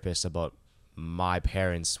a therapist about my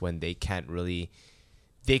parents when they can't really.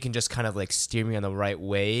 They can just kind of like steer me on the right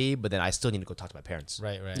way, but then I still need to go talk to my parents.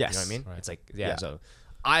 Right. Yes. You know what I mean? Right. It's like, yeah. So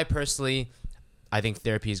I personally, I think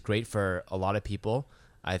therapy is great for a lot of people.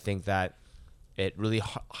 I think that it really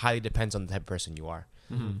highly depends on the type of person you are.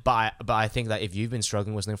 But I think that if you've been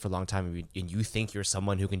struggling with something for a long time and you think you're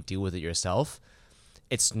someone who can deal with it yourself,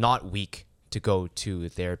 it's not weak to go to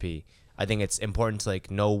therapy. I think it's important to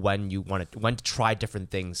like know when to try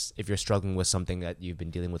different things if you're struggling with something that you've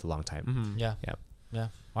been dealing with a long time. Yeah. Yeah. Yeah.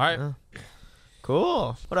 All right.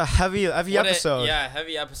 Cool. What a heavy episode.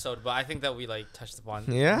 Heavy episode. But I think that we like touched upon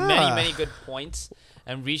Yeah. many good points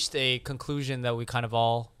and reached a conclusion that we kind of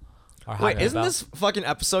all are happy Wait, isn't about. this fucking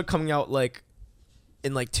episode coming out like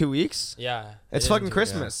in like 2 weeks? Yeah. It's it fucking is.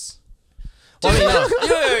 Christmas. Well, I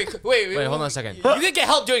mean, no. Wait, Hold on a second. You did get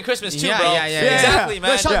help during Christmas too, Yeah, bro. yeah, yeah, Exactly, yeah.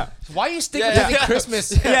 man. Sean, Yeah. why are you sticking Yeah, with yeah.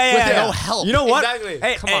 Christmas Yeah, yeah, with yeah. no help? You know what? Exactly.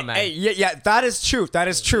 Hey, Come hey, on, man. Hey, yeah, that is true. That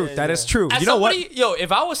is true. That is true. As You know what? somebody, yo,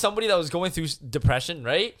 if I was somebody that was going through depression,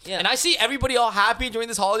 right? Yeah. And I see everybody all happy during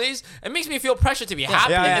this holidays, it makes me feel pressure to be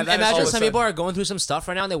happy. Yeah, And that is Imagine all some of a people are going through some stuff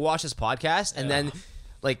right now and they watch this podcast and then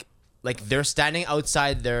like they're standing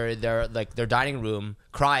outside their dining room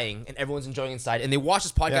crying and everyone's enjoying inside and they watch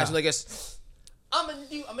this podcast Yeah. and they guess I'm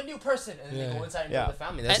a new person and then they go inside and Yeah. join the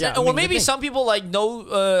family. And, That's or maybe some people like know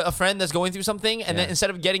a friend that's going through something, and then instead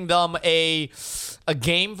of getting them a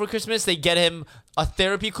game for Christmas, they get him a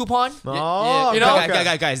therapy coupon. Oh, You know?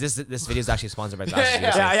 okay. guys, this video is actually sponsored by Glasses.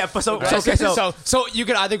 Yeah, yeah. But so, Okay, so you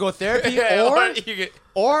can either go therapy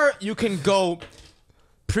or you can go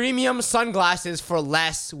premium sunglasses for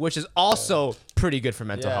less, which is also pretty good for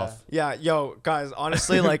mental health. yeah, yo, guys,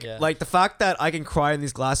 honestly, like, Yeah. like the fact that I can cry in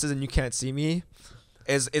these glasses and you can't see me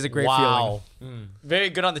is a great Wow. feeling. Very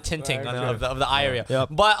good on the tinting Very of good. the eye area. Yep.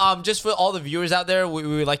 But just for all the viewers out there, we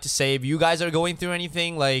would like to say if you guys are going through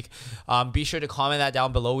anything, like be sure to comment that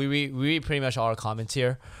down below. We read pretty much all our comments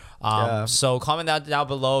here. Yeah. So comment that down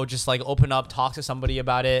below. Just like open up, talk to somebody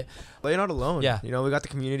about it. But you're not alone. Yeah. You know, we got the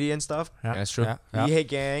community and stuff. Yeah, that's true. Yeah. Yihei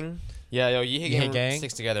gang. Yeah, yo, Yihei Gang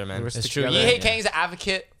sticks together, man. We're It's stick true. together. Yihei Yeah. Kang is an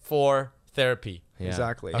advocate for therapy. Yeah.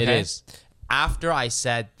 Exactly. It Okay. is. After I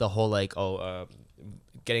said the whole like,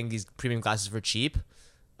 getting these premium glasses for cheap,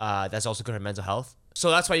 that's also good for mental health.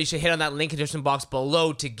 So that's why you should hit on that link in the description box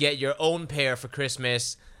below to get your own pair for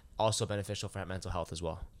Christmas. Also beneficial for mental health as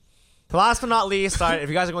well. Last but not least, if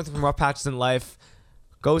you guys are going through some rough patches in life,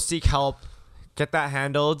 go seek help. Get that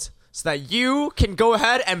handled so that you can go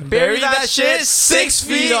ahead and bury that shit 6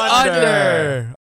 feet under.